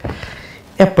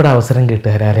 എപ്പോഴും അവസരം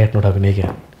കിട്ടുക ലാലേട്ടനോട് അഭിനയിക്കാൻ.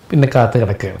 പിന്നെ കാത്ത്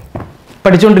കിടക്കുകയാണ്,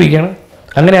 പഠിച്ചുകൊണ്ടിരിക്കുകയാണ്.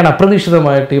 അങ്ങനെയാണ്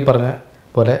അപ്രതീക്ഷിതമായിട്ട് ഈ പറഞ്ഞ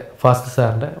പോലെ ഫാസ്റ്റ്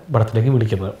സാറിൻ്റെ പടത്തിലേക്ക്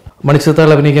വിളിക്കുന്നത്.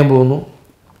 മണിച്ചിത്രത്താഴിൽ അഭിനയിക്കാൻ പോകുന്നു.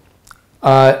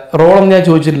 റോളൊന്നും ഞാൻ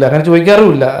ചോദിച്ചിട്ടില്ല, അങ്ങനെ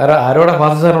ചോദിക്കാറുമില്ല. ആരോടെ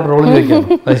ഫാസ്റ്റ് സാറിനോട് റോൾ ചോദിക്കാം.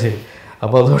 അത് ശരി.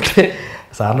 അപ്പോൾ അതുകൊണ്ട്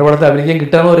സാറിൻ്റെ പടത്തിൽ അഭിനയിക്കാൻ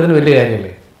കിട്ടാന്ന് പറയുന്നത് വലിയ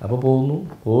കാര്യമല്ലേ. അപ്പോൾ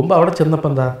പോകുമ്പോൾ അവിടെ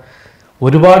ചെന്നപ്പോൾ എന്താ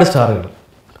ഒരുപാട് സ്റ്റാറുകൾ.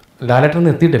 ലാലേട്ടൻ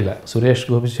എത്തിയിട്ടില്ല. സുരേഷ്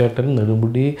ഗോപി ചേട്ടൻ,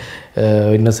 നെടുമുടി,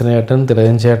 ഇന്നസനേട്ടൻ,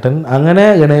 തിലകൻ ചേട്ടൻ, അങ്ങനെ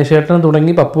ഗണേശ് ചേട്ടൻ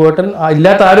തുടങ്ങി പപ്പുവേട്ടൻ,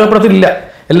 ഇല്ലാത്ത ആരും അപ്പുറത്തില്ല,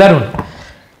 എല്ലാവരും ഉണ്ട്.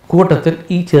 കൂട്ടത്തിൽ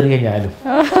ഈ ചെറിയ ഞാനും.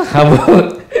 അപ്പോൾ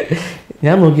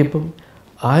ഞാൻ നോക്കിയപ്പം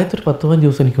ആദ്യത്തെ ഒരു 10-15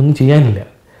 ദിവസം എനിക്കൊന്നും ചെയ്യാനില്ല.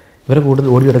 ഇവരെ കൂടുതൽ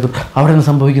ഓടി കിടക്കും, അവിടെ നിന്ന്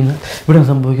സംഭവിക്കുന്നത്, ഇവിടെ നിന്ന്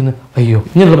സംഭവിക്കുന്നത്, അയ്യോ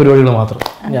ഇങ്ങനെയുള്ള പരിപാടികൾ മാത്രം.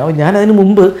 ഞാൻ അതിന്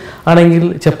മുമ്പ് ആണെങ്കിൽ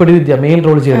ചെപ്പടി വിദ്യ മെയിൻ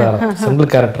റോൾ ചെയ്തതാണ്, സിംഗിൾ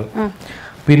ക്യാരക്ടർ.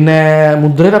 പിന്നെ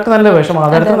മുദ്രയിലൊക്കെ നല്ല വേഷം,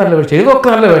 ആധാരത്തിൽ നല്ല വേഷം, ചെയ്തൊക്കെ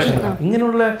നല്ല വേഷങ്ങളാണ്.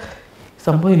 ഇങ്ങനെയുള്ള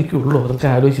സംഭവം എനിക്കുള്ളൂ. അതൊക്കെ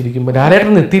ആലോചിച്ചിരിക്കുമ്പോൾ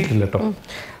ലാലേട്ടൻ എത്തിയിട്ടില്ല കേട്ടോ.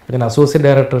 ഞാൻ അസോസിയേറ്റ്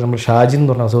ഡയറക്ടർ, നമ്മൾ ഷാജിൻ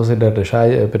എന്ന് പറഞ്ഞ അസോസിയേറ്റ് ഡയറക്ടർ,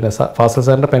 പിന്നെ ഫാസിൽ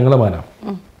സാറിൻ്റെ പെങ്ങളുമാനാണ്.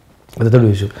 അദ്ദേഹത്തോട്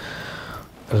ചോദിച്ചു,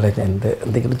 അല്ല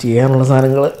എന്തെങ്കിലും ചെയ്യാനുള്ള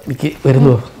സാധനങ്ങൾ എനിക്ക്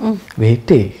വരുന്നുവോ,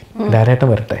 വെയിറ്റ് ചെയ്യ്, ലാലേട്ടൻ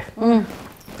വരട്ടെ.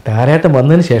 ലാലേട്ടൻ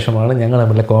വന്നതിന് ശേഷമാണ് ഞങ്ങൾ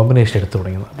തമ്മിലെ കോമ്പിനേഷൻ എടുത്തു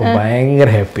തുടങ്ങിയത്. അപ്പോൾ ഭയങ്കര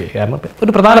ഹാപ്പിയായി. കാരണം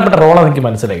ഒരു പ്രധാനപ്പെട്ട റോളാണ് എനിക്ക്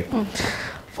മനസ്സിലായി.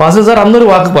 ഫാസിൽ സാർ അന്നൊരു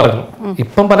വാക്ക് പറഞ്ഞു.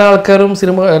 ഇപ്പം പല ആൾക്കാരും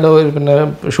സിനിമ പിന്നെ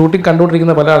ഷൂട്ടിംഗ്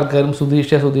കണ്ടുകൊണ്ടിരിക്കുന്ന പല ആൾക്കാരും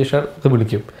സുധീഷ ഒക്കെ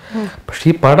വിളിക്കും. പക്ഷെ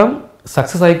ഈ പടം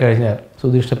സക്സസ് ആയി കഴിഞ്ഞാൽ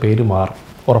സുധീഷിന്റെ പേര് മാറും,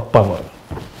 ഉറപ്പാന്ന് പറഞ്ഞു.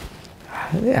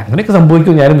 അങ്ങനെയൊക്കെ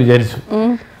സംഭവിക്കും ഞാനും വിചാരിച്ചു.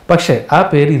 പക്ഷെ ആ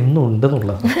പേര് ഇന്നും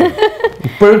ഉണ്ടെന്നുള്ളത്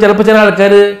ഇപ്പോഴും ചിലപ്പോൾ ചില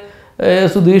ആൾക്കാർ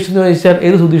സുധീഷ് എന്ന് ചോദിച്ചാൽ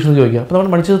ഏത് സുധീഷ് എന്ന് ചോദിക്കാം. അപ്പം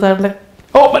നമ്മൾ മണിച്ചത് താഴെ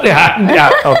ഓക്കെ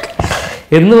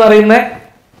എന്ന് പറയുന്ന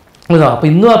അപ്പം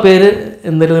ഇന്നും ആ പേര്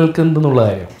നിലനിൽക്കുന്നുള്ള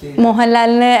കാര്യം.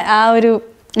 മോഹൻലാലിന് ആ ഒരു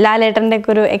ലാലേട്ടൻ്റെ ഒക്കെ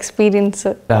ഒരു എക്സ്പീരിയൻസ്,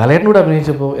 ലാലേട്ടനോട്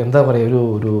അഭിനയിച്ചപ്പോൾ എന്താ പറയുക, ഒരു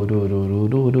ഒരു ഒരു ഒരു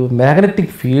ഒരു ഒരു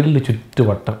മാഗ്നറ്റിക് ഫീൽഡിൽ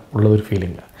ചുറ്റുവട്ടം ഉള്ള ഒരു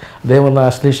ഫീലിംഗ്. അദ്ദേഹം ഒന്ന്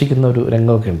ആശ്ലേഷിക്കുന്ന ഒരു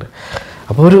രംഗമൊക്കെ ഉണ്ട്.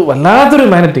 അപ്പോൾ ഒരു വല്ലാത്തൊരു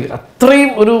മാഗ്നറ്റിക്, അത്രയും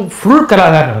ഒരു ഫുൾ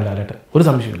കലാകാരനാണ് ലാലേട്ടൻ, ഒരു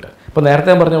സംശയമില്ല. ഇപ്പോൾ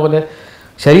നേരത്തെ ഞാൻ പറഞ്ഞ പോലെ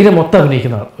ശരീരം മൊത്തം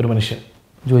അഭിനയിക്കുന്ന ഒരു മനുഷ്യൻ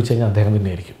ചോദിച്ചു കഴിഞ്ഞാൽ അദ്ദേഹം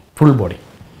തന്നെയായിരിക്കും, ഫുൾ ബോഡി.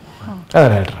 അത്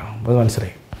ലാലേട്ടനാണ്, അത്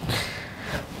മനസ്സിലായി.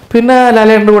 പിന്നെ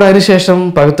ലാലേട്ടൻ്റെ കൂടെ അതിനുശേഷം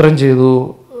പവിത്രം ചെയ്തു,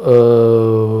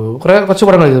 കുറച്ച്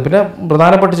പടങ്ങൾ ചെയ്തു. പിന്നെ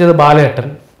പ്രധാനപ്പെട്ട് ചെയ്ത് ബാലേട്ടൻ,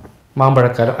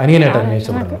 മാമ്പഴക്കാലം, അനിയനായിട്ട് അഭിനയിച്ച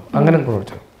പടങ്ങൾ, അങ്ങനെ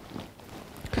കുറച്ച്.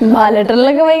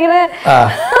 ബാലേട്ടനിലൊക്കെ ഭയങ്കര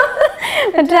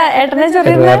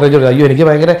അയ്യോ എനിക്ക്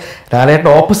ഭയങ്കര ലാലേട്ടൻ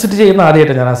ഓപ്പോസിറ്റ് ചെയ്യുന്ന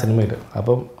ആദ്യമായിട്ട് ഞാൻ ആ സിനിമയിൽ.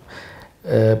 അപ്പം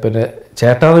പിന്നെ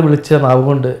ചേട്ടാന്ന് വിളിച്ച നാവ്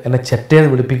കൊണ്ട് എന്നെ ചെറ്റേന്ന്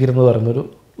വിളിപ്പിക്കരുതെന്ന് പറയുന്നൊരു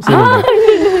സിനിമ.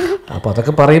 അപ്പം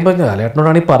അതൊക്കെ പറയുമ്പോൾ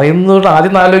ലാലേട്ടനോടാണ് ഈ പറയുന്നത്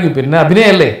ആദ്യം ആലോചിക്കും, പിന്നെ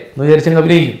അഭിനയല്ലേ എന്ന് വിചാരിച്ചങ്ങ്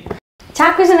അഭിനയിക്കും.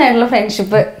 ചാക്കോച്ചനായിട്ടുള്ള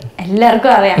ഫ്രണ്ട്ഷിപ്പ്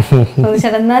എല്ലാവർക്കും അറിയാം.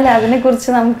 എന്നാൽ അതിനെ കുറിച്ച്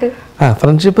നമുക്ക്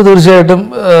ഫ്രണ്ട്ഷിപ്പ് തീർച്ചയായിട്ടും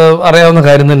അറിയാവുന്ന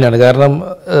കാര്യം തന്നെയാണ്. കാരണം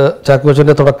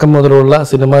ചാക്കോച്ചന്റെ തുടക്കം മുതലുള്ള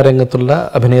സിനിമാ രംഗത്തുള്ള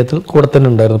അഭിനയത്തിൽ കൂടെ തന്നെ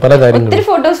ഉണ്ടായിരുന്നു പല കാര്യങ്ങളും.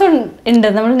 ഫോട്ടോസ് ഉണ്ട്,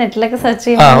 നമ്മൾ നെറ്റിലൊക്കെ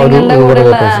സെർച്ച്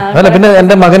അല്ല, പിന്നെ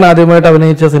എന്റെ മകൻ ആദ്യമായിട്ട്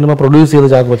അഭിനയിച്ച സിനിമ പ്രൊഡ്യൂസ് ചെയ്ത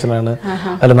ചാക്കോച്ചനാണ്,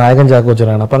 അല്ല നായകൻ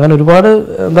ചാക്കോച്ചനാണ്. അപ്പൊ അങ്ങനെ ഒരുപാട്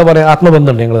എന്താ പറയാ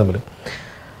ആത്മബന്ധമുണ്ട് ഞങ്ങൾ തമ്മിൽ.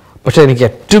 പക്ഷെ എനിക്ക്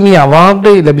ഏറ്റവും ഈ അവാർഡ്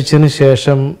ലഭിച്ചതിന്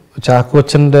ശേഷം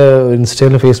ചാക്കോച്ചൻ്റെ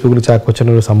ഇൻസ്റ്റയിലും ഫേസ്ബുക്കിലും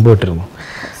ചാക്കോച്ചൻ്റെ ഒരു സംഭവം ഇട്ടിരുന്നു.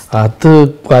 അത്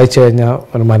വായിച്ചു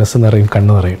കഴിഞ്ഞാൽ മനസ്സ് നിറയും,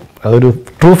 കണ്ണ് നിറയും. അതൊരു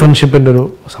ട്രൂ ഫ്രണ്ട്ഷിപ്പിൻ്റെ ഒരു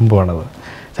സംഭവമാണത്,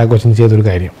 ചാക്കോച്ചൻ ചെയ്തൊരു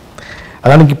കാര്യം.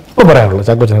 അതാണ് എനിക്കിപ്പോൾ പറയാനുള്ളത്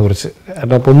ചാക്കോച്ചനെ കുറിച്ച്.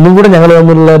 കാരണം അപ്പോൾ ഒന്നും കൂടെ ഞങ്ങൾ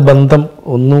തമ്മിലുള്ള ബന്ധം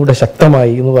ഒന്നുകൂടെ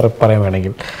ശക്തമായി എന്ന് പറയാൻ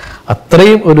വേണമെങ്കിൽ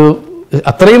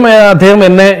അത്രയും അദ്ദേഹം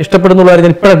എന്നെ ഇഷ്ടപ്പെടുന്നുള്ള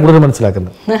ഞാൻ ഇപ്പോഴാണ് കൂടുതൽ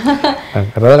മനസ്സിലാക്കുന്നത്.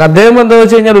 കാരണം അദ്ദേഹം എന്താ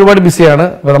വെച്ച് കഴിഞ്ഞാൽ ഒരുപാട് ബിസിയാണ്.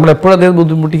 അപ്പോൾ നമ്മളെപ്പോഴും അദ്ദേഹം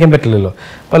ബുദ്ധിമുട്ടിക്കാൻ പറ്റില്ലല്ലോ.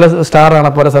 പല സ്റ്റാറാണ്,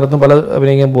 പല സ്ഥലത്തും പല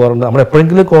അഭിനയിക്കാൻ പോകാറുണ്ട്.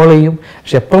 നമ്മളെപ്പോഴെങ്കിലും കോൾ ചെയ്യും,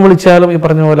 പക്ഷെ എപ്പം വിളിച്ചാലും ഈ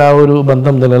പറഞ്ഞ പോലെ ആ ഒരു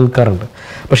ബന്ധം നിലനിൽക്കാറുണ്ട്.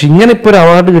 പക്ഷെ ഇങ്ങനെ ഇപ്പോൾ ഒരു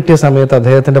അവാർഡ് കിട്ടിയ സമയത്ത്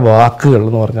അദ്ദേഹത്തിൻ്റെ വാക്കുകൾ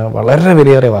എന്ന് പറഞ്ഞാൽ വളരെ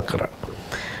വിലയേറിയ വാക്കുകളാണ്.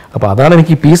 അപ്പോൾ അതാണ്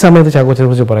എനിക്ക് ഈ സമയത്ത് ചാക്കോച്ചനെ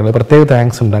കുറിച്ച് പറയുന്നത്. പ്രത്യേക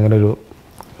താങ്ക്സ് ഉണ്ട് അങ്ങനെ ഒരു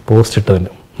പോസ്റ്റ്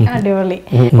ഇട്ടതിന്. അടിപൊളി.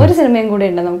 ഒരു സിനിമയും കൂടെ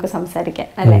ഉണ്ട് നമുക്ക് സംസാരിക്കാൻ,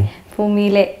 അല്ലെ?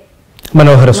 ഭൂമിയിലെ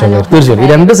മനോഹര സ്വകാര്യം. തീർച്ചയായും ഈ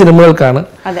രണ്ട് സിനിമകൾക്കാണ്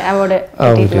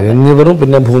എന്നിവരും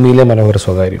പിന്നെ ഭൂമിയിലെ മനോഹര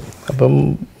സ്വകാര്യം. അപ്പം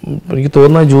എനിക്ക്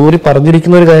തോന്നുന്ന ജൂറി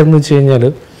പറഞ്ഞിരിക്കുന്ന ഒരു കാര്യം എന്ന് വെച്ച് കഴിഞ്ഞാൽ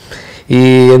ഈ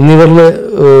എന്നിവരിൽ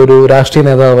ഒരു രാഷ്ട്രീയ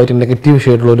നേതാവായിട്ട് നെഗറ്റീവ്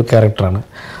ഷെയ്ഡുള്ള ഒരു ക്യാരക്ടറാണ്.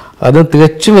 അത്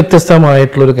തികച്ചും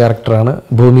വ്യത്യസ്തമായിട്ടുള്ളൊരു ക്യാരക്ടറാണ്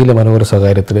ഭൂമിയിലെ മനോഹര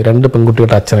സ്വകാര്യത്തിൽ, രണ്ട്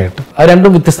പെൺകുട്ടികളുടെ അച്ഛനായിട്ട്. ആ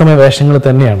രണ്ടും വ്യത്യസ്തമായ വേഷങ്ങൾ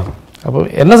തന്നെയാണ്. അപ്പോൾ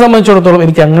എന്നെ സംബന്ധിച്ചിടത്തോളം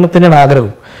എനിക്ക് അങ്ങനെ തന്നെയാണ്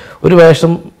ആഗ്രഹം. ഒരു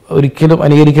വേഷം ഒരിക്കലും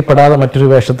അനുകരിക്കപ്പെടാതെ മറ്റൊരു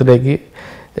വേഷത്തിലേക്ക്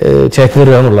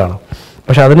ചേക്കേറുക എന്നുള്ളതാണ്.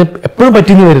 പക്ഷെ അതിന് എപ്പോഴും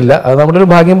പറ്റിയെന്ന് വരില്ല. അത് നമ്മുടെ ഒരു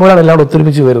ഭാഗ്യം പോലെയാണ് എല്ലാം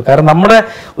ഒത്തൊരുമിച്ച് വരും. കാരണം നമ്മുടെ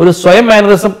ഒരു സ്വയം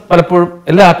മാനറിസം പലപ്പോഴും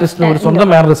എല്ലാ ആർട്ടിസ്റ്റിനും ഒരു സ്വന്തം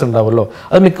മാനറിസം ഉണ്ടാവുമല്ലോ.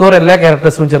 അത് മിക്കവാറും എല്ലാ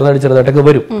ക്യാരക്ടേഴ്സിനും ചെറുതായിട്ടൊക്കെ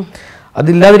വരും.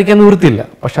 അതില്ലാതിരിക്കാൻ നിവൃത്തിയില്ല.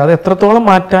 പക്ഷെ അത് എത്രത്തോളം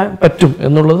മാറ്റാൻ പറ്റും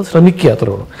എന്നുള്ളത് ശ്രമിക്കുക,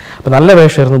 അത്രേ ഉള്ളൂ. അപ്പൊ നല്ല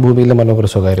വേഷമായിരുന്നു ഭൂമിയിലെ മനോഹര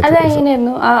സ്വകാര്യം.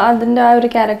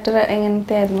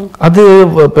 അത്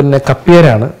പിന്നെ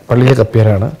കപ്പിയരാണ്, പള്ളിയിലെ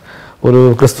കപ്പിയരാണ്. ഒരു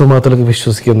ക്രിസ്തു മതത്തിലേക്ക്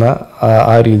വിശ്വസിക്കുന്ന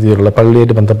ആ രീതിയിലുള്ള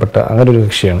പള്ളിയായിട്ട് ബന്ധപ്പെട്ട അങ്ങനെ ഒരു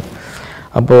കക്ഷിയാണ്.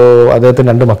 അപ്പോൾ അദ്ദേഹത്തിന്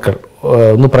രണ്ട് മക്കൾ,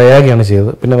 ഒന്ന് പ്രയാഗിയാണ്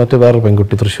ചെയ്തത്, പിന്നെ മറ്റു വേറൊരു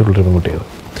പെൺകുട്ടി തൃശ്ശൂരിലൊരു പെൺകുട്ടിയത്.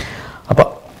 അപ്പം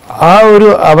ആ ഒരു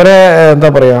അവരെ എന്താ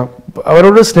പറയുക,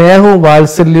 അവരോട് സ്നേഹവും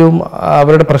വാത്സല്യവും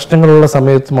അവരുടെ പ്രശ്നങ്ങളുള്ള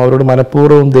സമയത്തും അവരോട്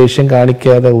മനഃപൂർവ്വം ദേഷ്യം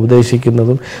കാണിക്കാതെ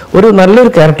ഉപദേശിക്കുന്നതും ഒരു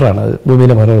നല്ലൊരു ക്യാരക്ടറാണ്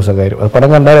ഭൂമിയിലെ മനോഹര സ്വകാര്യം. അത് പടം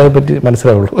കണ്ടാലേ അതിനെപ്പറ്റി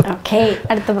മനസ്സിലാവുള്ളൂ.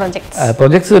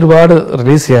 പ്രൊജക്ട്സ് ഒരുപാട്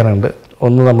റിലീസ് ചെയ്യാനുണ്ട്.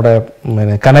 ഒന്ന് നമ്മുടെ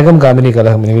കനകം കാമിനി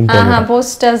കലഹം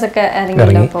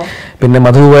ഇറങ്ങി. പിന്നെ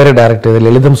മധുവാരി ഡയറക്ട് ചെയ്ത്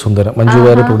ലളിതം സുന്ദരം,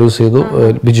 മഞ്ജുവാരി പ്രൊഡ്യൂസ് ചെയ്തു,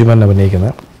 ബിജുമാൻ അഭിനയിക്കുന്ന.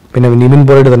 പിന്നെ നിവിൻ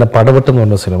പോളിയുടെ തന്നെ പടവെട്ട് എന്ന്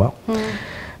പറഞ്ഞ സിനിമ.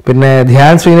 പിന്നെ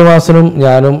ധ്യാൻ ശ്രീനിവാസനും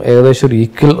ഞാനും ഏകദേശം ഒരു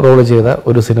ഈക്വൽ റോള് ചെയ്ത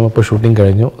ഒരു സിനിമ ഇപ്പോൾ ഷൂട്ടിംഗ്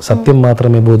കഴിഞ്ഞു. സത്യം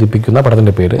മാത്രമേ ബോധിപ്പിക്കുന്ന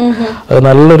പടത്തിന്റെ പേര്. അത്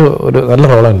നല്ല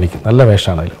റോളാണ് എനിക്ക്, നല്ല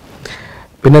വേഷമാണ് അതിൽ.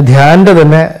 പിന്നെ ധ്യാൻ്റെ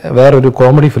തന്നെ വേറൊരു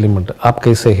കോമഡി ഫിലിം ഉണ്ട്, ആപ്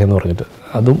കൈസേ ഹേ എന്ന് പറഞ്ഞിട്ട്,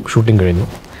 അതും ഷൂട്ടിംഗ് കഴിഞ്ഞു.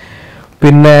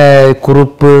 പിന്നെ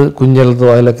കുറുപ്പ്, കുഞ്ഞെഴുത്ത്,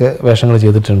 അതിലൊക്കെ വേഷങ്ങൾ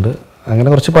ചെയ്തിട്ടുണ്ട്. അങ്ങനെ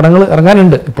കുറച്ച് പടങ്ങൾ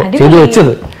ഇറങ്ങാനുണ്ട്, ഇപ്പോൾ ചെയ്തു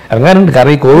വെച്ചത് ഇറങ്ങാനുണ്ട്.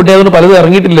 കാരണം ഈ കോവിഡ് ആയതുകൊണ്ട് പലതും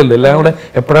ഇറങ്ങിയിട്ടില്ലല്ലോ, എല്ലാം കൂടെ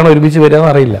എപ്പോഴാണ് ഒരുമിച്ച് വരിക എന്ന്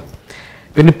അറിയില്ല.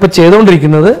 പിന്നെ ഇപ്പൊ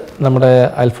ചെയ്തുകൊണ്ടിരിക്കുന്നത് നമ്മുടെ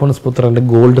അൽഫോൺസ് പുത്രന്റെ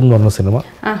ഗോൾഡ് എന്ന് പറഞ്ഞ സിനിമ,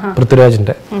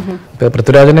 പൃഥ്വിരാജിന്റെ.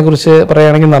 പൃഥ്വിരാജിനെ കുറിച്ച്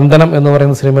പറയുകയാണെങ്കിൽ നന്ദനം എന്ന്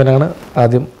പറയുന്ന സിനിമയിലാണ്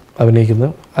ആദ്യം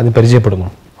അഭിനയിക്കുന്നത്, ആദ്യം പരിചയപ്പെടുന്നു.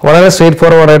 വളരെ സ്ട്രേറ്റ്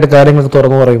ഫോർവേഡായിട്ട് കാര്യങ്ങൾക്ക്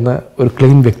തുറന്നു പറയുന്ന ഒരു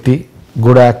ക്ലീൻ വ്യക്തി,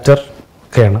 ഗുഡ് ആക്ടർ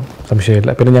ഒക്കെയാണ്,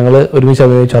 സംശയമില്ല. പിന്നെ ഞങ്ങൾ ഒരുമിച്ച്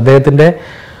അഭിനയിച്ചു. അദ്ദേഹത്തിൻ്റെ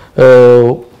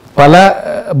പല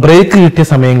ബ്രേക്ക് കിട്ടിയ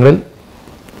സമയങ്ങളിൽ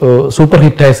സൂപ്പർ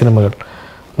ഹിറ്റായ സിനിമകൾ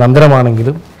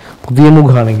നന്ദനമാണെങ്കിലും പുതിയ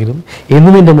മുഖമാണെങ്കിലും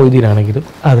എന്നും എൻ്റെ മൊയ്തീനാണെങ്കിലും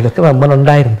അതിലൊക്കെ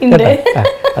നമ്മളുണ്ടായിരുന്നു.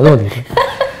 അത് മതി.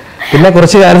 പിന്നെ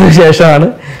കുറച്ച് കാലത്തിന് ശേഷമാണ്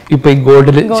ഇപ്പൊ ഈ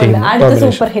ഗോൾഡിൽ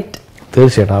ചെയ്യുന്നത്.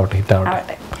 തീർച്ചയായിട്ടും ആവട്ടെ, ഹിറ്റ്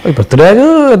ആവട്ടെ. പൃഥ്വിരാജ്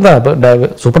എന്താ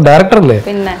സൂപ്പർ ഡയറക്ടർ അല്ലേ.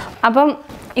 പിന്നെ അപ്പം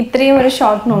ഇത്രയും ഒരു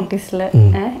ഷോർട്ട് നോട്ടീസിൽ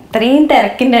ഇത്രയും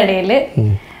തിരക്കിന്റെ ഇടയിൽ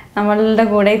നമ്മളുടെ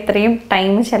കൂടെ ഇത്രയും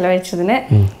ടൈം ചെലവഴിച്ചതിന്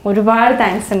ഒരുപാട്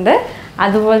താങ്ക്സ് ഉണ്ട്.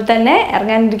 അതുപോലെ തന്നെ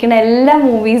ഇറങ്ങാനിരിക്കുന്ന എല്ലാ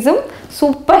മൂവീസും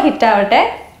സൂപ്പർ ഹിറ്റ് ആവട്ടെ,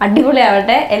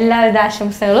 അടിപൊളിയാവട്ടെ, എല്ലാവിധ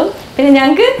ആശംസകളും. പിന്നെ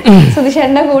ഞങ്ങൾക്ക്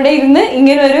സുധീഷേട്ടൻ്റെ കൂടെ ഇരുന്ന്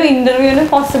ഇങ്ങനെ ഒരു ഇന്റർവ്യൂവിന്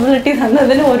പോസിബിലിറ്റി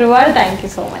തന്നതിന് ഒരുപാട് താങ്ക് യു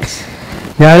സോ മച്ച്.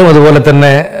 ഞാനും അതുപോലെ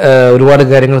തന്നെ ഒരുപാട്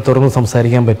കാര്യങ്ങൾ തുറന്ന്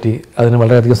സംസാരിക്കാൻ പറ്റി, അതിന്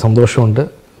വളരെയധികം സന്തോഷമുണ്ട്.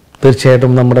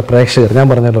 തീർച്ചയായിട്ടും നമ്മുടെ പ്രേക്ഷകർ, ഞാൻ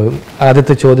പറഞ്ഞല്ലോ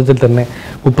ആദ്യത്തെ ചോദ്യത്തിൽ തന്നെ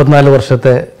 34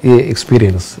 വർഷത്തെ ഈ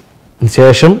എക്സ്പീരിയൻസ്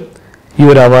ശേഷം ഈ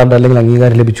ഒരു അവാർഡ് അല്ലെങ്കിൽ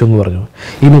അംഗീകാരം ലഭിച്ചു എന്ന് പറഞ്ഞു.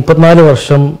 ഈ 34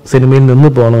 വർഷം സിനിമയിൽ നിന്ന്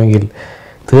പോകണമെങ്കിൽ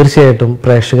തീർച്ചയായിട്ടും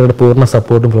പ്രേക്ഷകരുടെ പൂർണ്ണ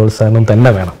സപ്പോർട്ടും പ്രോത്സാഹനവും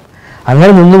തന്നെ വേണം.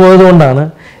 അങ്ങനെ നിന്നു പോയതുകൊണ്ടാണ്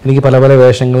എനിക്ക് പല പല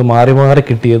വേഷങ്ങൾ മാറി മാറി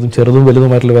കിട്ടിയതും ചെറുതും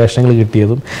വലുതുമായിട്ടുള്ള വേഷങ്ങൾ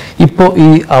കിട്ടിയതും ഇപ്പോൾ ഈ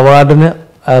അവാർഡിന്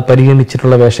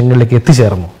പരിഗണിച്ചിട്ടുള്ള വേഷങ്ങളിലേക്ക്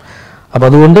എത്തിച്ചേർന്നു. അപ്പം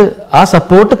അതുകൊണ്ട് ആ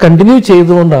സപ്പോർട്ട് കണ്ടിന്യൂ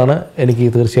ചെയ്തുകൊണ്ടാണ് എനിക്ക്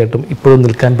തീർച്ചയായിട്ടും ഇപ്പോഴും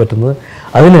നിൽക്കാൻ പറ്റുന്നത്.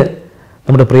 അതിന്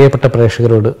നമ്മുടെ പ്രിയപ്പെട്ട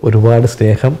പ്രേക്ഷകരോട് ഒരുപാട്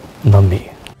സ്നേഹം, നന്ദി.